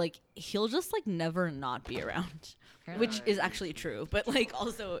 Dude, like he'll just like never not be around. Which is actually true, but like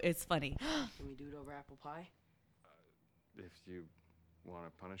also it's funny. Can we do it over apple pie? If you want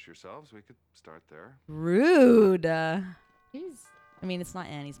to punish yourselves, we could start there. Rude. He's. I mean, it's not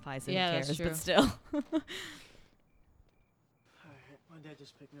Annie's pie, so Yeah, who that's cares? true. But still. Alright, my dad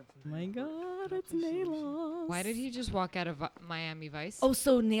just picked me up from My the airport. God, Can I it's please see the receipt? Nalos. Why did he just walk out of Miami Vice? Oh,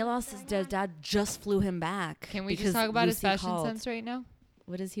 so Nalos' dad just flew him back. Can we just because talk about his Lucy fashion called. sense right now?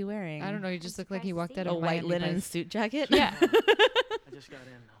 What is he wearing? I don't know. He just looked like he surprised to walked see out A of you. white Miami linen Vice. suit jacket? Yeah. I just got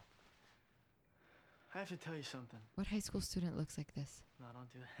in, though. I have to tell you something. What high school student looks like this No,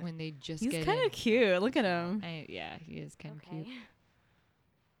 don't do that. when they just He's get kind in? of cute. Look at him. Yeah, he is kind of Okay. cute.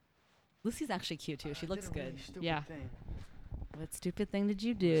 Lucy's actually cute too. She I looks did a really good. stupid Yeah. Thing. What stupid thing did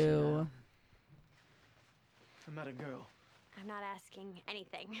you do? I met a girl. I'm not asking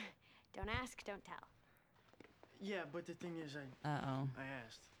anything. Don't ask, don't tell. Yeah, but the thing is, I Uh-oh.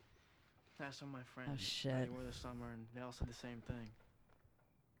 asked. I asked some of my friends. Oh, shit. How they were this summer, and they all said the same thing.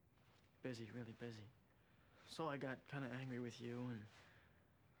 Busy, really busy. So I got kind of angry with you, and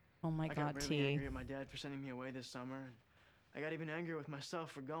Oh my I God, got really T. angry at my dad for sending me away this summer. And I got even angry with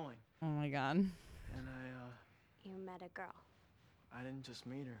myself for going. Oh my God. And You met a girl. I didn't just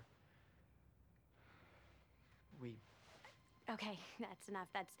meet her. We Okay, that's enough.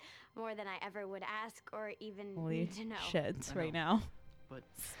 That's more than I ever would ask or even Holy need to know. shit I right know. now. But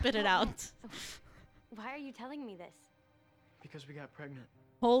Spit it out. Why are you telling me this? because we got pregnant,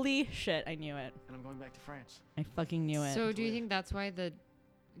 Holy shit, I knew it. and I'm going back to France. I fucking knew it. So do you think that's why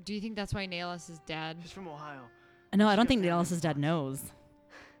Naelis' dad? She's from Ohio. No, I don't got think family Naelis' dad in knows.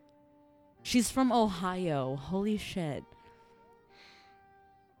 She's from Ohio. Holy shit.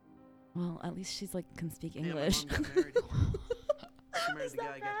 Well, at least she's like can speak Yeah, my English. mom got married. She married the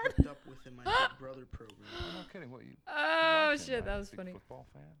guy I got hooked up with in my Big Brother program. Oh, no kidding. What you? Oh liked him, shit, right? that was Big funny. Football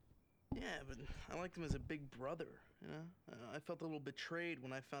fan. Yeah, but I liked him as a big brother, you know? I felt a little betrayed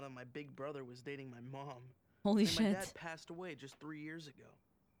when I found out my big brother was dating my mom. Holy And my shit. dad passed away just 3 years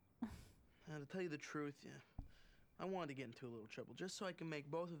ago. And to tell you the truth, yeah, I wanted to get into a little trouble just so I can make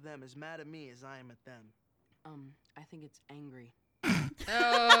both of them as mad at me as I am at them. I think it's angry.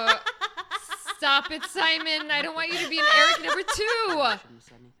 Stop it, Simon. I don't want you to be an Eric number 2. I shouldn't have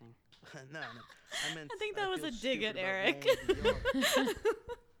said anything. no, I meant I think that was feel a dig stupid at about Eric. going to the yard.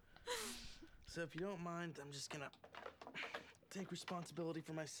 So if you don't mind, I'm just gonna take responsibility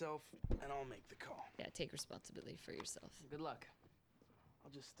for myself, and I'll make the call. Yeah, take responsibility for yourself. Good luck.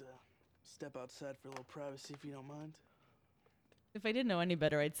 I'll just step outside for a little privacy if you don't mind. If I didn't know any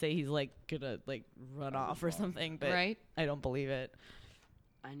better, I'd say he's like gonna like run off or something, but Right. I don't believe it.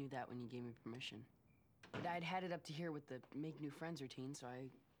 I knew that when you gave me permission. But I'd had it up to here with the make new friends routine, so I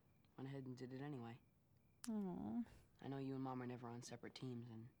went ahead and did it anyway. Aww. I know you and Mom are never on separate teams,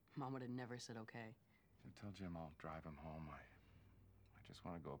 and Mom would have never said okay. So tell Jim I'll drive him home. I just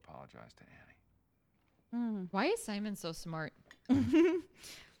want to go apologize to Annie. Why is Simon so smart?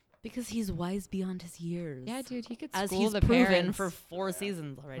 Because he's wise beyond his years. Yeah, dude, he could As school he's the proven parents. for 4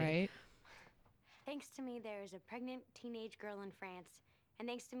 seasons already. Right? Thanks to me, there is a pregnant teenage girl in France. And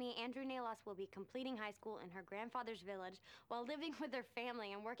thanks to me, Andrew Nalos will be completing high school in her grandfather's village while living with her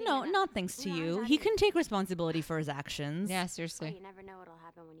family and working. No, in a not thanks to you. Ronzani- He can take responsibility for his actions. Yeah, Well, seriously. you never know what'll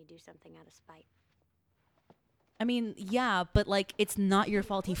happen when you do something out of spite. I mean, yeah, but like, it's not your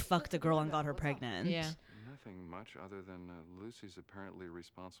fault he fucked a girl and got her pregnant. Yeah. Nothing much other than Lucy's apparently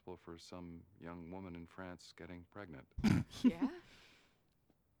responsible for some young woman in France getting pregnant. Yeah?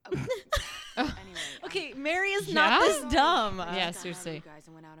 Anyway. Okay, Mary is not this dumb. Yeah, I got seriously. You guys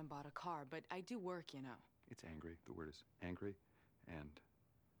and went out and bought a car, but I do work, you know. It's angry. The word is angry. And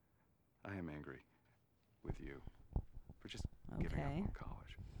I am angry with you for just giving up Okay. on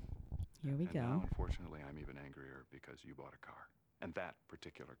college. Here we And go. now, unfortunately, I'm even angrier because you bought a car. And that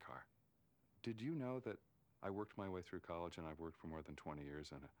particular car. Did you know that I worked my way through college and I've worked for more than 20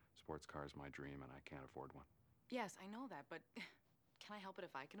 years and a sports car is my dream and I can't afford one? Yes, I know that, but can I help it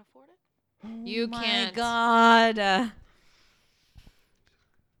if I can afford it? You my can't. God.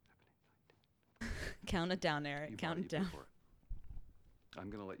 Count it down, Eric. You Count bought it down. for it. I'm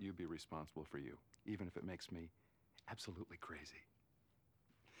going to let you be responsible for you, even if it makes me absolutely crazy.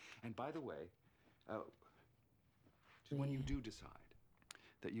 And by the way, when you do decide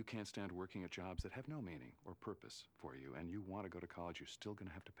that you can't stand working at jobs that have no meaning or purpose for you and you want to go to college, you're still going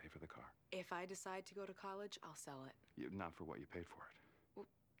to have to pay for the car. If I decide to go to college, I'll sell it. Not for what you paid for it.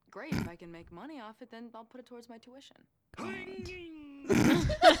 Great, if I can make money off it, then I'll put it towards my tuition.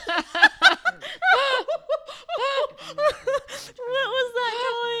 What was that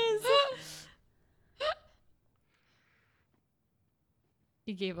noise?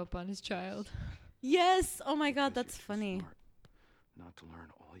 He gave up on his child. Yes. Oh my God, that's Because you're too funny. smart not to learn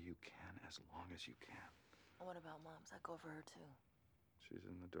all you can as long as you can. What about Mom's? I go for her too. She's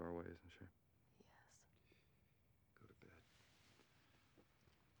in the doorway, isn't she? Go to bed.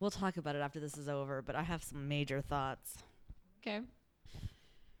 We'll talk about it after this is over, but I have some major thoughts. Okay.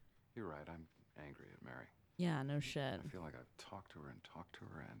 You're right. I'm angry at Mary. Yeah, no shit. I feel like I've talked to her,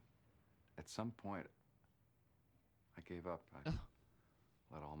 and at some point, I gave up. I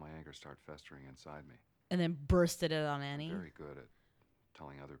let all my anger start festering inside me. And then bursted it on Annie. I'm very good at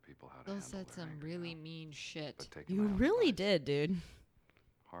telling other people how to Bill handle said their some anger really now, mean shit. but taking You my own really advice did, dude.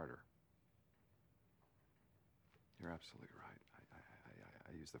 harder. You're absolutely right.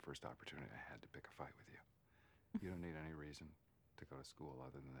 I used the first opportunity I had to pick a fight with you. You don't need any reason to go to school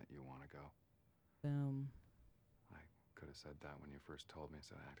other than that you want to go. Boom. I could have said that when you first told me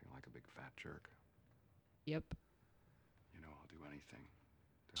instead of acting like a big fat jerk. Yep. You know, I'll do anything.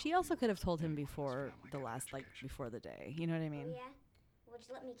 She also could have told him before the last, like, before the day. You know what I mean? Yeah? Well,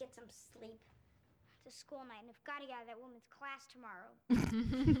 just let me get some sleep. It's a school night, and I've got to get out of that woman's class tomorrow.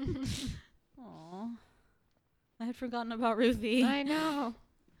 Aw. I had forgotten about Ruthie. I know.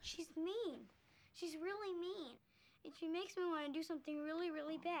 She's mean. She's really mean. And she makes me want to do something really,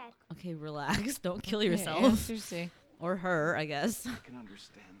 really bad. Okay, relax. Don't kill Yeah, yourself. yeah, seriously. Or her, I guess. I can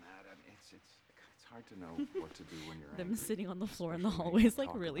understand that. I mean, it's hard to know what to do when you're Them angry. sitting on the floor in the especially when hallway you is like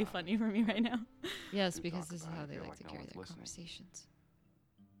talk really about funny for me right now. Yes, You because talk this is about how it, they feel like like to no carry one's their listening. conversations.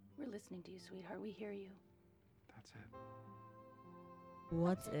 We're listening to you, sweetheart. We hear you. That's it.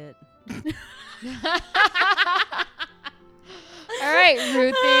 What's it? All right,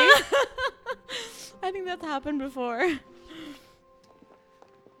 Ruthie. I think that's happened before.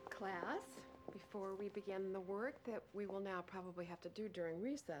 Class, before we begin the work that we will now probably have to do during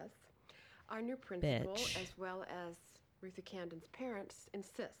recess, our new principal, Bitch. as well as Ruthie Camden's parents,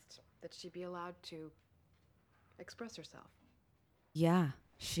 insist that she be allowed to express herself. Yeah,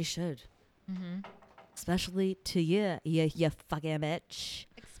 she should. Mm-hmm. Especially to you fucking bitch.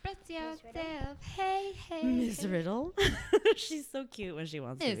 Express yourself. Hey, hey. Miss Riddle. She's so cute when she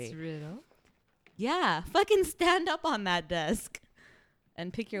wants to Miss be. Riddle. Yeah, fucking stand up on that desk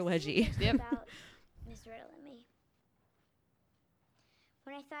and pick your wedgie. Yep. About Miss Riddle and me.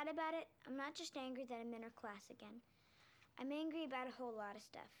 When I thought about it, I'm not just angry that I'm in her class again. I'm angry about a whole lot of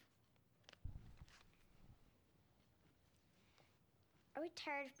stuff. Are we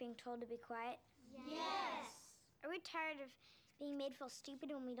tired of being told to be quiet? Yes. Are we tired of being made feel stupid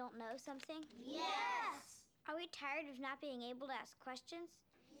when we don't know something? Yes. Are we tired of not being able to ask questions?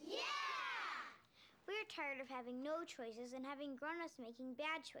 Yeah! We're tired of having no choices and having grown-ups making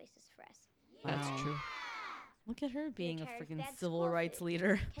bad choices for us. That's true. Look at her being a tired of freaking bad civil school rights food.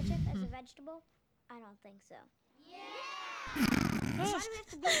 leader. Ketchup as a vegetable? I don't think so. Yeah! Why do we have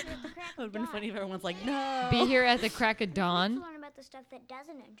to be here at the crack It would have of been dawn? funny if everyone's like, no. Be here at the crack of We dawn. learn about the stuff that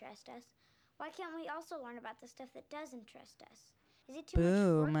doesn't interest us. Why can't we also learn about the stuff that does interest us? Is it too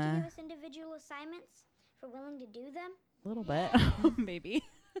much work to give us individual assignments? If we're willing to do them? A little bit, maybe.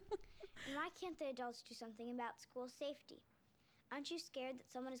 And why can't the adults do something about school safety? Aren't you scared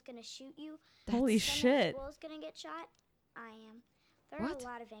that someone is going to shoot you? Holy someone at shit. school is going to get shot? I am. There What? are a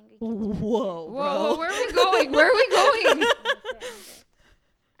lot of angry kids. Whoa, Whoa, bro. where are we going? Where are we going?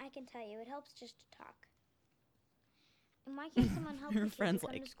 I can tell you, it helps just to talk. And why can't someone help Your the kids who friend's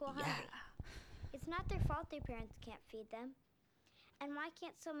come like, to school yeah. hungry? It's not their fault their parents can't feed them. And why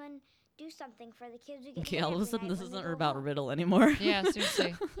can't someone do something for the kids who get Okay, hit all of a every sudden night this when they isn't go about home? Riddle anymore. Yeah,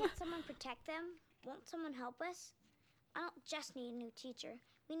 seriously. Can't someone protect them? Won't someone help us? I don't just need a new teacher.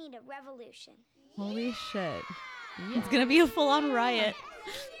 We need a revolution. Holy shit. It's going to be a full-on riot.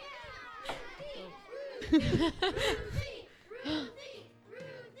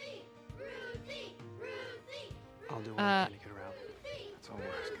 I'll do what I can to get her out. That's all we're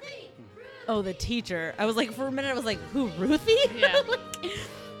asking. Oh, the teacher. I was like, for a minute, I was like, who, Ruthie? Yeah.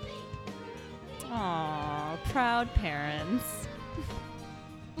 Aw, proud parents.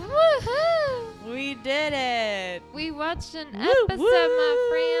 Woohoo! We did it. We watched an Woo, episode, woo. my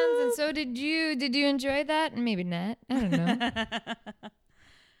friends, and so did you. Did you enjoy that? Maybe not. I don't know.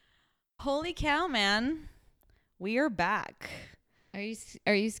 Holy cow, man. We are back. Are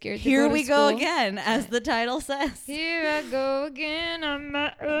you scared to Here go to we go school? again, as the title says. Here I go again on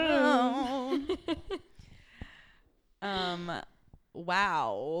my own.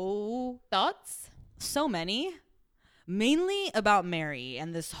 Wow. Thoughts? So many. Mainly about Mary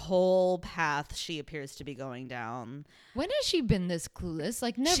and this whole path she appears to be going down. When has she been this clueless?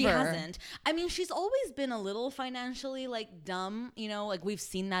 Like, never. She hasn't. I mean, she's always been a little financially like dumb, you know, like we've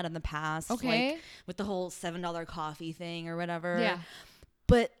seen that in the past. Okay. Like with the whole $7 coffee thing or whatever. Yeah.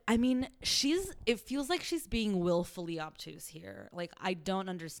 But I mean, it feels like she's being willfully obtuse here. Like, I don't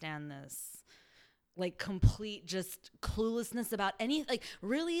understand this. Like, complete just cluelessness about any, like,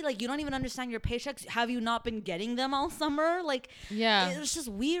 really, like, you don't even understand your paychecks. Have you not been getting them all summer? Like, Yeah. it's just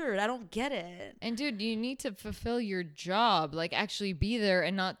weird. I don't get it. And dude, you need to fulfill your job, like actually be there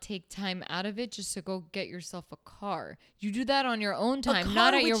and not take time out of it just to go get yourself a car. You do that on your own time, a car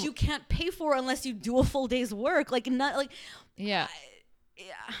not at which your. you can't pay for unless you do a full day's work. Like, not like. Yeah.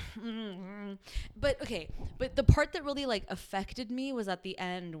 But okay, but the part that really like affected me was at the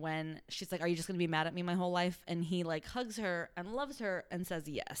end when she's like, are you just gonna be mad at me my whole life? And he like hugs her and loves her and says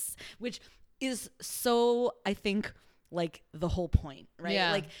yes, which is so, I think, like the whole point, right?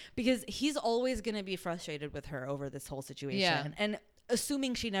 Yeah. Like, because he's always gonna be frustrated with her over this whole situation. Yeah. And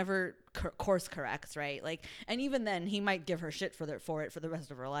assuming she never course corrects, right? Like, and even then he might give her shit for it for the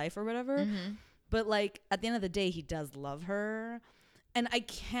rest of her life or whatever. Mhm. But like at the end of the day, he does love her. And I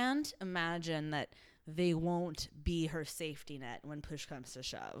can't imagine that they won't be her safety net when push comes to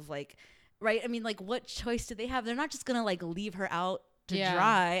shove. Like, right? I mean, like, what choice do they have? They're not just going to, like, leave her out to Yeah.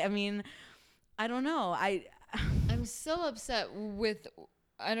 dry. I mean, I don't know. I'm still upset with,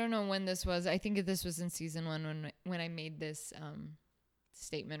 I don't know when this was. I think this was in season 1 when I made this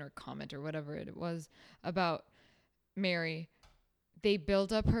statement or comment or whatever it was about Mary. They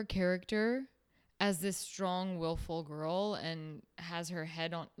build up her character as this strong, willful girl and has her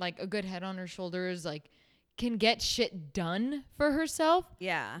head on, like a good head on her shoulders, like can get shit done for herself.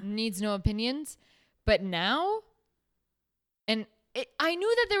 Yeah. Needs no opinions. But now, and I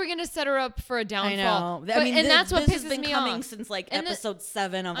knew that they were going to set her up for a downfall. I know. But, I mean, and that's what this pisses has been me coming off. since like And episode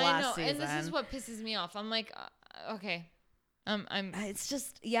 7 of last season. And this is what pisses me off. I'm like, okay. It's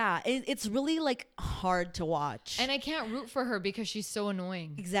just, yeah, it's really like hard to watch. And I can't root for her because she's so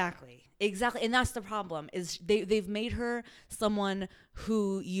annoying. Exactly. And that's the problem is they've made her someone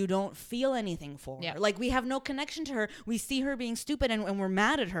who you don't feel anything for. Yeah. Like, we have no connection to her. We see her being stupid and we're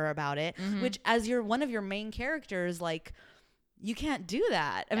mad at her about it, Mhm. which as one of your main characters, like, you can't do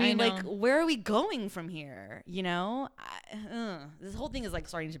that. I I mean, know. like, where are we going from here? You know, this whole thing is like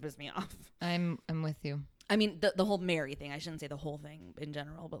starting to piss me off. I'm with you. I mean, the whole Mary thing. I shouldn't say the whole thing in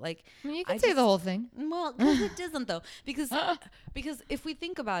general, but like, I mean, you can say the whole thing. Well, because it doesn't though, because if we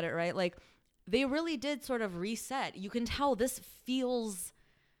think about it, right, like they really did sort of reset. You can tell this feels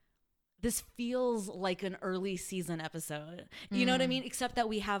like an early season episode. You know what I mean? Except that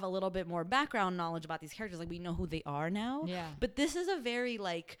we have a little bit more background knowledge about these characters. Like, we know who they are now. Yeah. But this is a very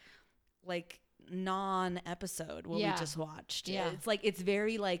like non-episode what we just watched. Yeah. It's like, it's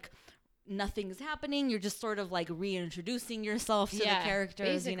very like nothing's happening. You're just sort of like reintroducing yourself to the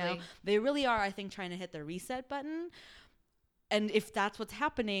characters, basically. you know. They really are, I think, trying to hit the reset button. And if that's what's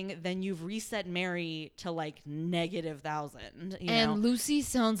happening, then you've reset Mary to like -1,000. And Lucy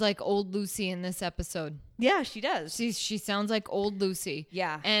sounds like old Lucy in this episode. Yeah, she does. She sounds like old Lucy.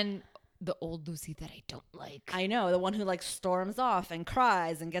 Yeah. And the old Lucy that I don't like. I know, the one who like storms off and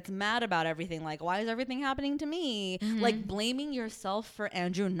cries and gets mad about everything. Like, why is everything happening to me? Like blaming yourself for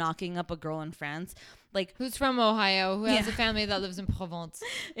Andrew knocking up a girl in France. Like, who's from Ohio, who has a family that lives in Provence.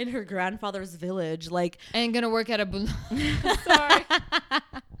 In her grandfather's village. Like, and gonna work at a Sorry.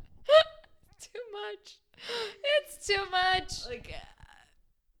 Too much. It's too much. Like,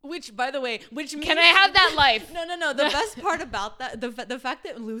 which, by the way, can I have that life? No. The best part about that, the fact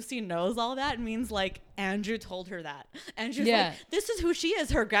that Lucy knows all that means like Andrew told her that. Andrew's like, this is who she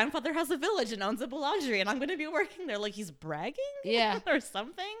is. Her grandfather has a village and owns a boulangerie, and I'm gonna be working there. Like, he's bragging, or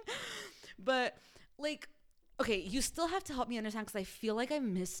something. But like, okay, you still have to help me understand because I feel like I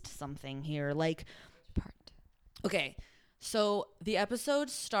missed something here. Like, okay. So the episode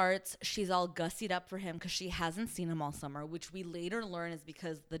starts, she's all gussied up for him because she hasn't seen him all summer, which we later learn is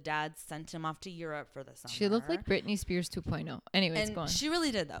because the dad sent him off to Europe for the summer. She looked like Britney Spears 2.0. Anyways, go on. She really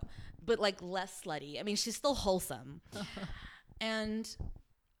did, though. But like less slutty. I mean, she's still wholesome. And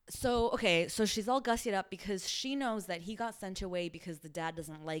so she's all gussied up because she knows that he got sent away because the dad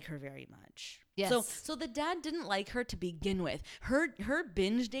doesn't like her very much. Yes. So the dad didn't like her to begin with. Her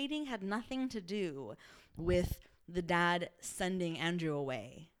binge dating had nothing to do with the dad sending Andrew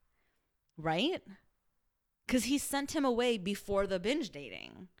away, right? Because he sent him away before the binge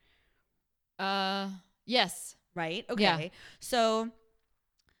dating. Yes. Right? Okay. Yeah. So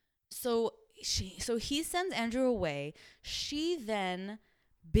he sends Andrew away. She then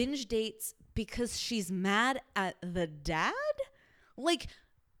binge dates because she's mad at the dad? Like,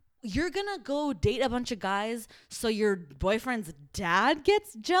 you're gonna go date a bunch of guys so your boyfriend's dad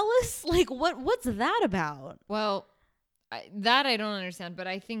gets jealous? Like, what's that about? Well, I don't understand, but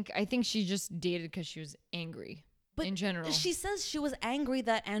I think she just dated because she was angry. But in general, she says she was angry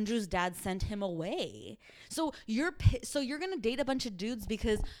that Andrew's dad sent him away. So you're gonna date a bunch of dudes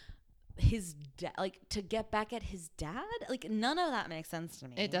because his dad, like, to get back at his dad? Like, none of that makes sense to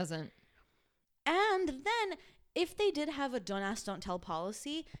me. It doesn't. And then, if they did have a don't ask, don't tell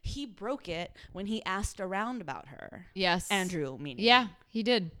policy, he broke it when he asked around about her. Yes. Andrew, meaning. Yeah, he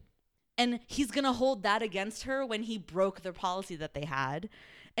did. And he's going to hold that against her when he broke the policy that they had.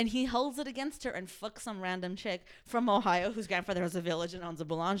 And he holds it against her and fucks some random chick from Ohio whose grandfather has a village and owns a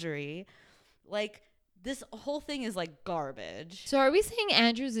boulangerie. Like, this whole thing is like garbage. So are we saying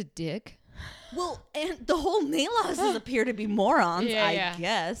Andrew's a dick? Well, and the whole Naylases appear to be morons, I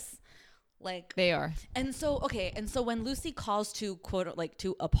guess. Like, they are. And so when Lucy calls to quote, like,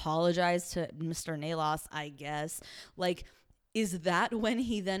 to apologize to Mr. Naylos, I guess, like, is that when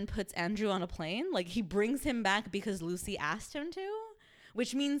he then puts Andrew on a plane? Like, he brings him back because Lucy asked him to?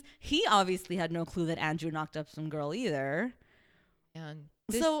 Which means he obviously had no clue that Andrew knocked up some girl either. And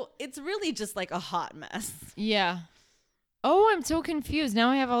so it's really just like a hot mess. Yeah. Oh, I'm so confused. Now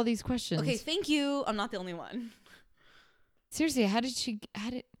I have all these questions. Okay, thank you. I'm not the only one. Seriously, why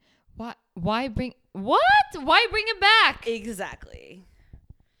bring it back? Exactly.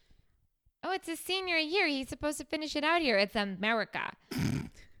 Oh, it's his senior year. He's supposed to finish it out here. It's America. That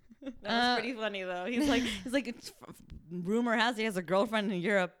was pretty funny, though. He's like, rumor has he has a girlfriend in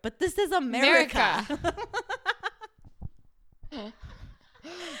Europe, but this is America.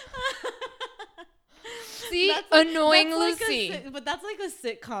 See, annoying Lucy. But that's like a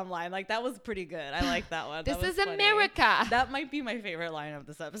sitcom line. Like, that was pretty good. I like that one. This is funny. America. That might be my favorite line of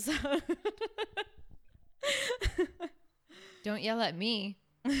this episode. Don't yell at me.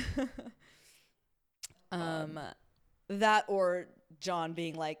 That or John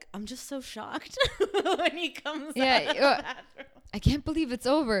being like, I'm just so shocked when he comes out of the bathroom. I can't believe it's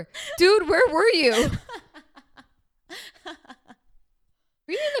over. Dude, where were you? Were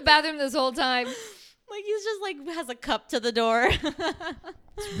you in the bathroom this whole time? Like, he's just like has a cup to the door.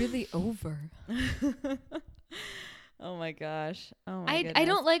 It's really over. Oh my gosh. Oh my goodness. I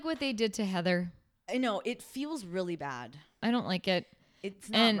don't like what they did to Heather. I know, it feels really bad. I don't like it. It's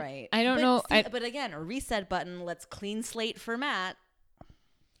not right. I don't know. But again, a reset button. Let's clean slate for Matt.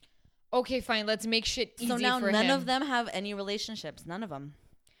 Okay, fine. Let's make shit easy for him. So now none of them have any relationships. None of them.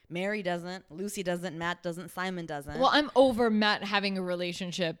 Mary doesn't, Lucy doesn't, Matt doesn't, Simon doesn't. Well, I'm over Matt having a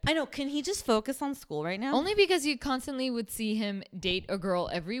relationship. I know. Can he just focus on school right now? Only because you constantly would see him date a girl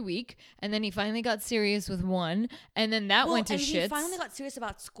every week, and then he finally got serious with one, and then that went to shit. He finally got serious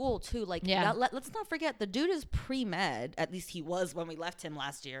about school too. Like, Yeah. let's not forget the dude is pre-med. At least he was when we left him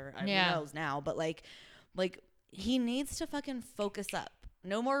last year. Who knows now? But like he needs to fucking focus up.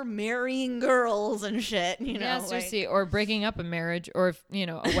 No more marrying girls and shit, you know? Yeah, seriously. Or breaking up a marriage or,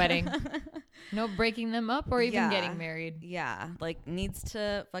 a wedding. No breaking them up or even getting married. Yeah, like needs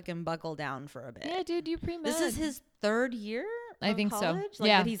to fucking buckle down for a bit. Yeah, dude, you pre-med. This is his 3rd year I think college, so. Like,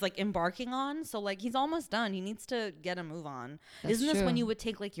 yeah. that he's like embarking on. So like he's almost done. He needs to get a move on. That's Isn't this when true. you would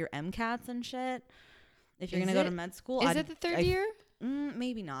take like your MCATs and shit? If you're Is going to go it? to med school. Is it the 3rd year?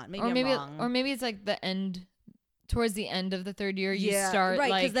 Maybe not. Maybe or I'm maybe wrong. Or maybe it's like the end, towards the end of the 3rd year, you Yeah, start right,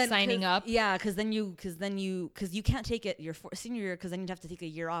 'cause like then- signing 'cause- up. Yeah, because you can't take it your senior year because then you'd have to take a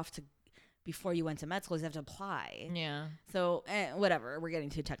year off before you went to med school. You have to apply. Yeah. So whatever. We're getting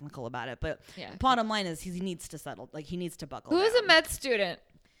too technical about it, but Yeah. bottom line is he needs to settle. Like he needs to buckle. Who is down. a med student?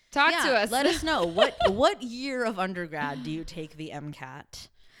 Talk to us. Let us know what year of undergrad do you take the MCAT?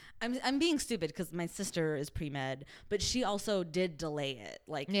 I'm being stupid because my sister is pre-med, but she also did delay it.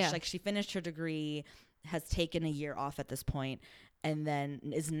 Like she finished her degree, has taken a year off at this point, and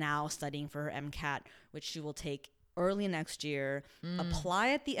then is now studying for her MCAT, which she will take early next year, apply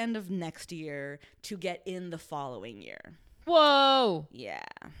at the end of next year to get in the following year. Whoa. Yeah.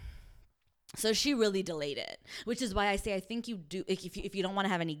 So she really delayed it, which is why I say I think you do if you don't want to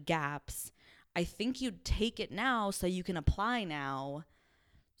have any gaps, I think you take it now so you can apply now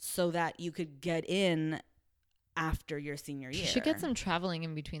so that you could get in after your senior year. You should get some traveling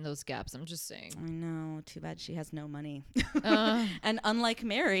in between those gaps. I'm just saying. I know. Too bad she has no money. And unlike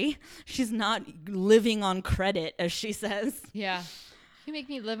Mary, she's not living on credit, as she says. Yeah. You make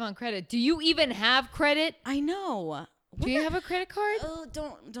me live on credit. Do you even have credit? I know. Do you have a credit card? Oh,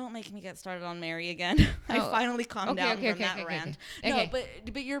 don't make me get started on Mary again. I finally calmed down from that rant. No,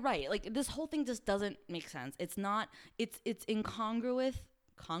 but you're right. Like this whole thing just doesn't make sense. It's not. It's incongruous.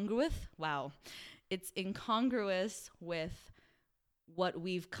 Wow. It's incongruous with what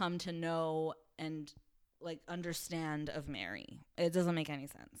we've come to know and like understand of Mary. It doesn't make any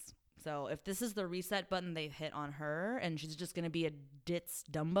sense. So if this is the reset button they've hit on her and she's just going to be a ditz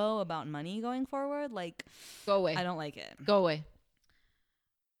Dumbo about money going forward, like, go away. I don't like it. Go away.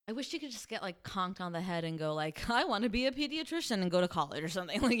 I wish she could just get like conked on the head and go like, I want to be a pediatrician and go to college or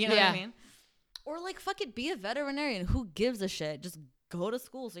something. Like, you know what I mean? Or like, fuck it, be a veterinarian. Who gives a shit? Just go to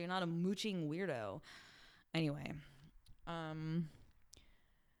school so you're not a mooching weirdo. Anyway,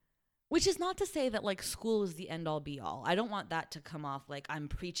 which is not to say that like school is the end all be all. I don't want that to come off like I'm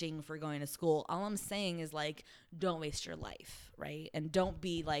preaching for going to school. All I'm saying is like, don't waste your life, right? And don't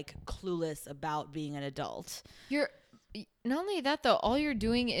be like clueless about being an adult. You're not only that though, all you're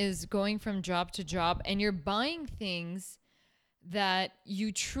doing is going from job to job and you're buying things that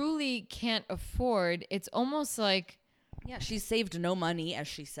you truly can't afford. It's almost like, yeah, she saved no money, as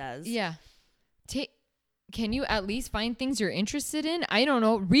she says. Yeah. Can you at least find things you're interested in? I don't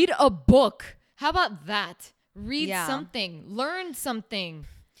know. Read a book. How about that? Read something. Learn something.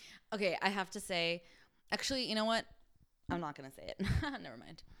 Okay, I have to say, actually, you know what? I'm not going to say it. Never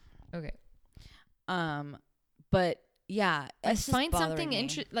mind. Okay. But yeah, it's find something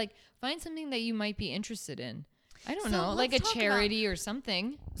find something that you might be interested in. I don't know, like a charity or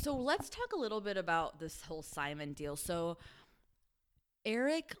something. So let's talk a little bit about this whole Simon deal. So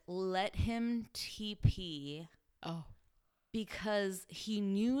Eric let him TP because he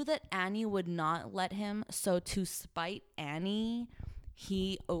knew that Annie would not let him. So to spite Annie,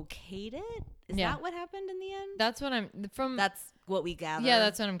 he okayed it. Is that what happened in the end? That's what That's what we gather. Yeah,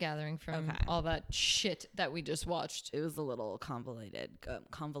 that's what I'm gathering from all that shit that we just watched. It was a little convoluted.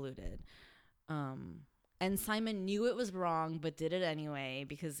 And Simon knew it was wrong, but did it anyway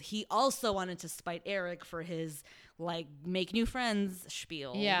because he also wanted to spite Eric for his like make new friends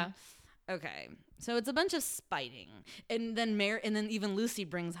spiel. Yeah. Okay. So it's a bunch of spiting, and then even Lucy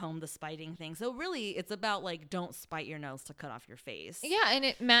brings home the spiting thing. So really, it's about like don't spite your nose to cut off your face. Yeah,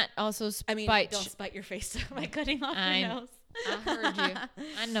 and Matt also don't spite your face by cutting off your nose. I heard you.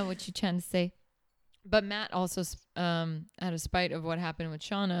 I know what you're trying to say. But Matt also, out of spite of what happened with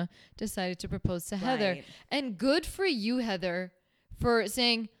Shauna, decided to propose to Heather. And good for you, Heather, for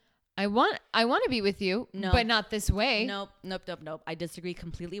saying, I want to be with you, but not this way. Nope. I disagree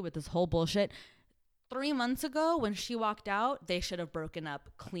completely with this whole bullshit. 3 months ago, when she walked out, they should have broken up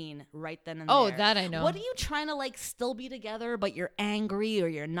clean right then and there. Oh, that I know. What are you trying to like still be together, but you're angry or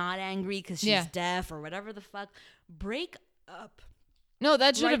you're not angry because she's deaf or whatever the fuck? Break up. No,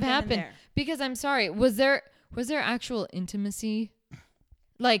 that should Right have then and happened. there. Because I'm sorry, was there actual intimacy?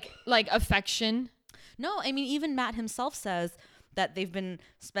 Like affection? No, I mean, even Matt himself says that they've been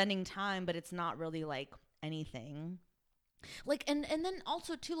spending time, but it's not really like anything. Like, and then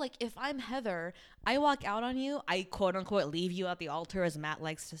also too, like, if I'm Heather, I walk out on you, I quote unquote leave you at the altar, as Matt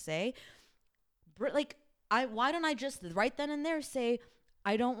likes to say. Like, why don't I just right then and there say,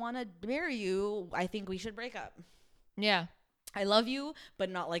 I don't want to marry you. I think we should break up. Yeah. I love you, but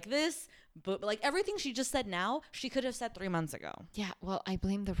not like this. But like everything she just said now, she could have said 3 months ago. Yeah, well, I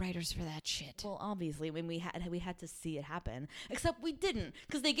blame the writers for that shit. Well, obviously, when we had to see it happen, except we didn't,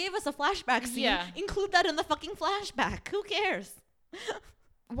 because they gave us a flashback scene. Yeah. Include that in the fucking flashback. Who cares?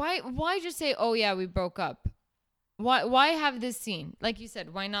 Why just say, "Oh yeah, we broke up"? Why have this scene? Like you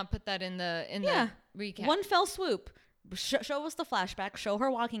said, why not put that in the recap? One fell swoop. Show us the flashback. Show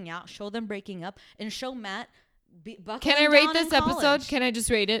her walking out. Show them breaking up, and show Matt. Can I rate this episode? Can I just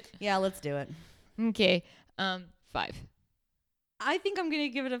rate it? Yeah, let's do it. Okay. 5. I think I'm gonna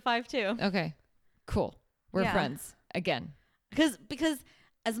give it a 5 too. Okay. Cool. We're friends again. Because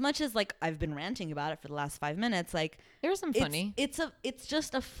as much as like I've been ranting about it for the last 5 minutes, like there's some funny. It's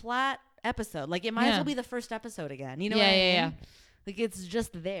just a flat episode. Like it might as well be the first episode again. You know what I mean? Yeah. Like it's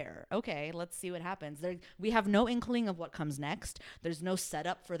just there. Okay, let's see what happens. We have no inkling of what comes next. There's no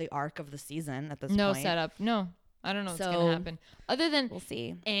setup for the arc of the season at this point. No setup. No. I don't know what's going to happen. Other than we'll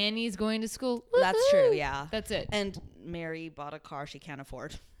see. Annie's going to school. That's true, yeah. That's it. And Mary bought a car she can't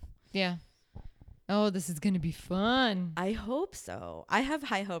afford. Yeah. Oh, this is going to be fun. I hope so. I have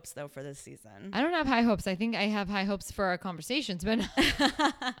high hopes, though, for this season. I don't have high hopes. I think I have high hopes for our conversations, but not for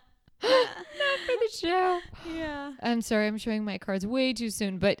the show. Yeah. I'm sorry. I'm showing my cards way too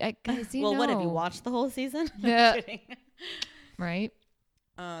soon, but guys, well, what, have you watched the whole season? Yeah. Right?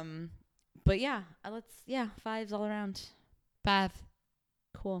 But yeah, 5s all around. 5.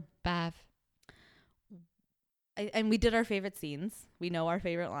 Cool. 5. And we did our favorite scenes. We know our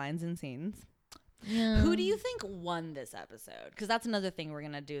favorite lines and scenes. Yeah. Who do you think won this episode? Because that's another thing we're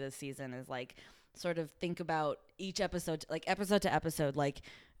going to do this season is like sort of think about each episode, like episode to episode, like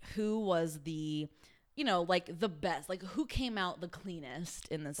who was the, like the best, like who came out the cleanest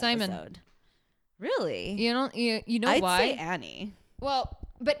in this episode? Really? You know I'd why? I'd say Annie. Well,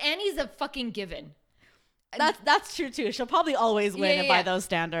 but Annie's a fucking given. That's true too. She'll probably always win it by those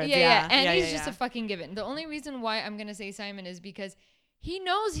standards. Yeah. Annie's just a fucking given. The only reason why I'm gonna say Simon is because he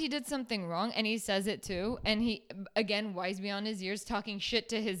knows he did something wrong and he says it too. And he again wise beyond his years, talking shit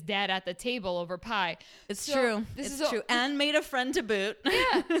to his dad at the table over pie. It's true. It's true. And made a friend to boot.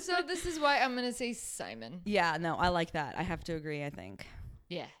 Yeah. So this is why I'm gonna say Simon. Yeah. No, I like that. I have to agree. I think.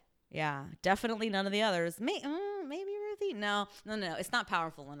 Yeah. Yeah, definitely none of the others. Maybe Ruthie. No. It's not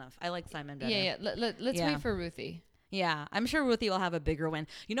powerful enough. I like Simon better. Yeah. Let's wait for Ruthie. Yeah, I'm sure Ruthie will have a bigger win.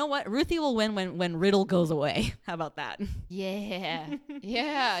 You know what? Ruthie will win when Riddle goes away. How about that? Yeah.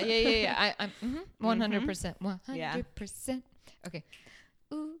 Yeah. I'm 100%. 100%. Okay.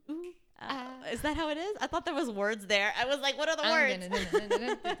 Ooh. Is that how it is? I thought there was words there. I was like, what are the words?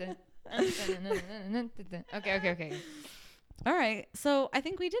 Okay. All right, so I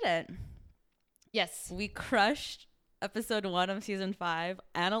think we did it. Yes. We crushed episode 1 of season 5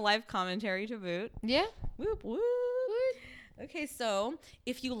 and a live commentary to boot. Yeah. Whoop, whoop. Okay, so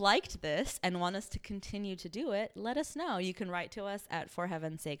if you liked this and want us to continue to do it, let us know. You can write to us at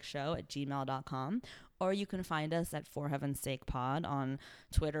forheavensakeshow@gmail.com, or you can find us at For Heaven's Sake Pod on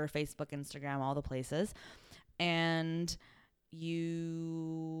Twitter, Facebook, Instagram, all the places. And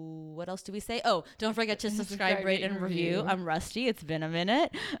what else do we say? Oh, don't forget to subscribe, rate, and review. I'm rusty. It's been a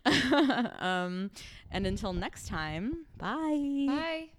minute. And until next time, bye. Bye.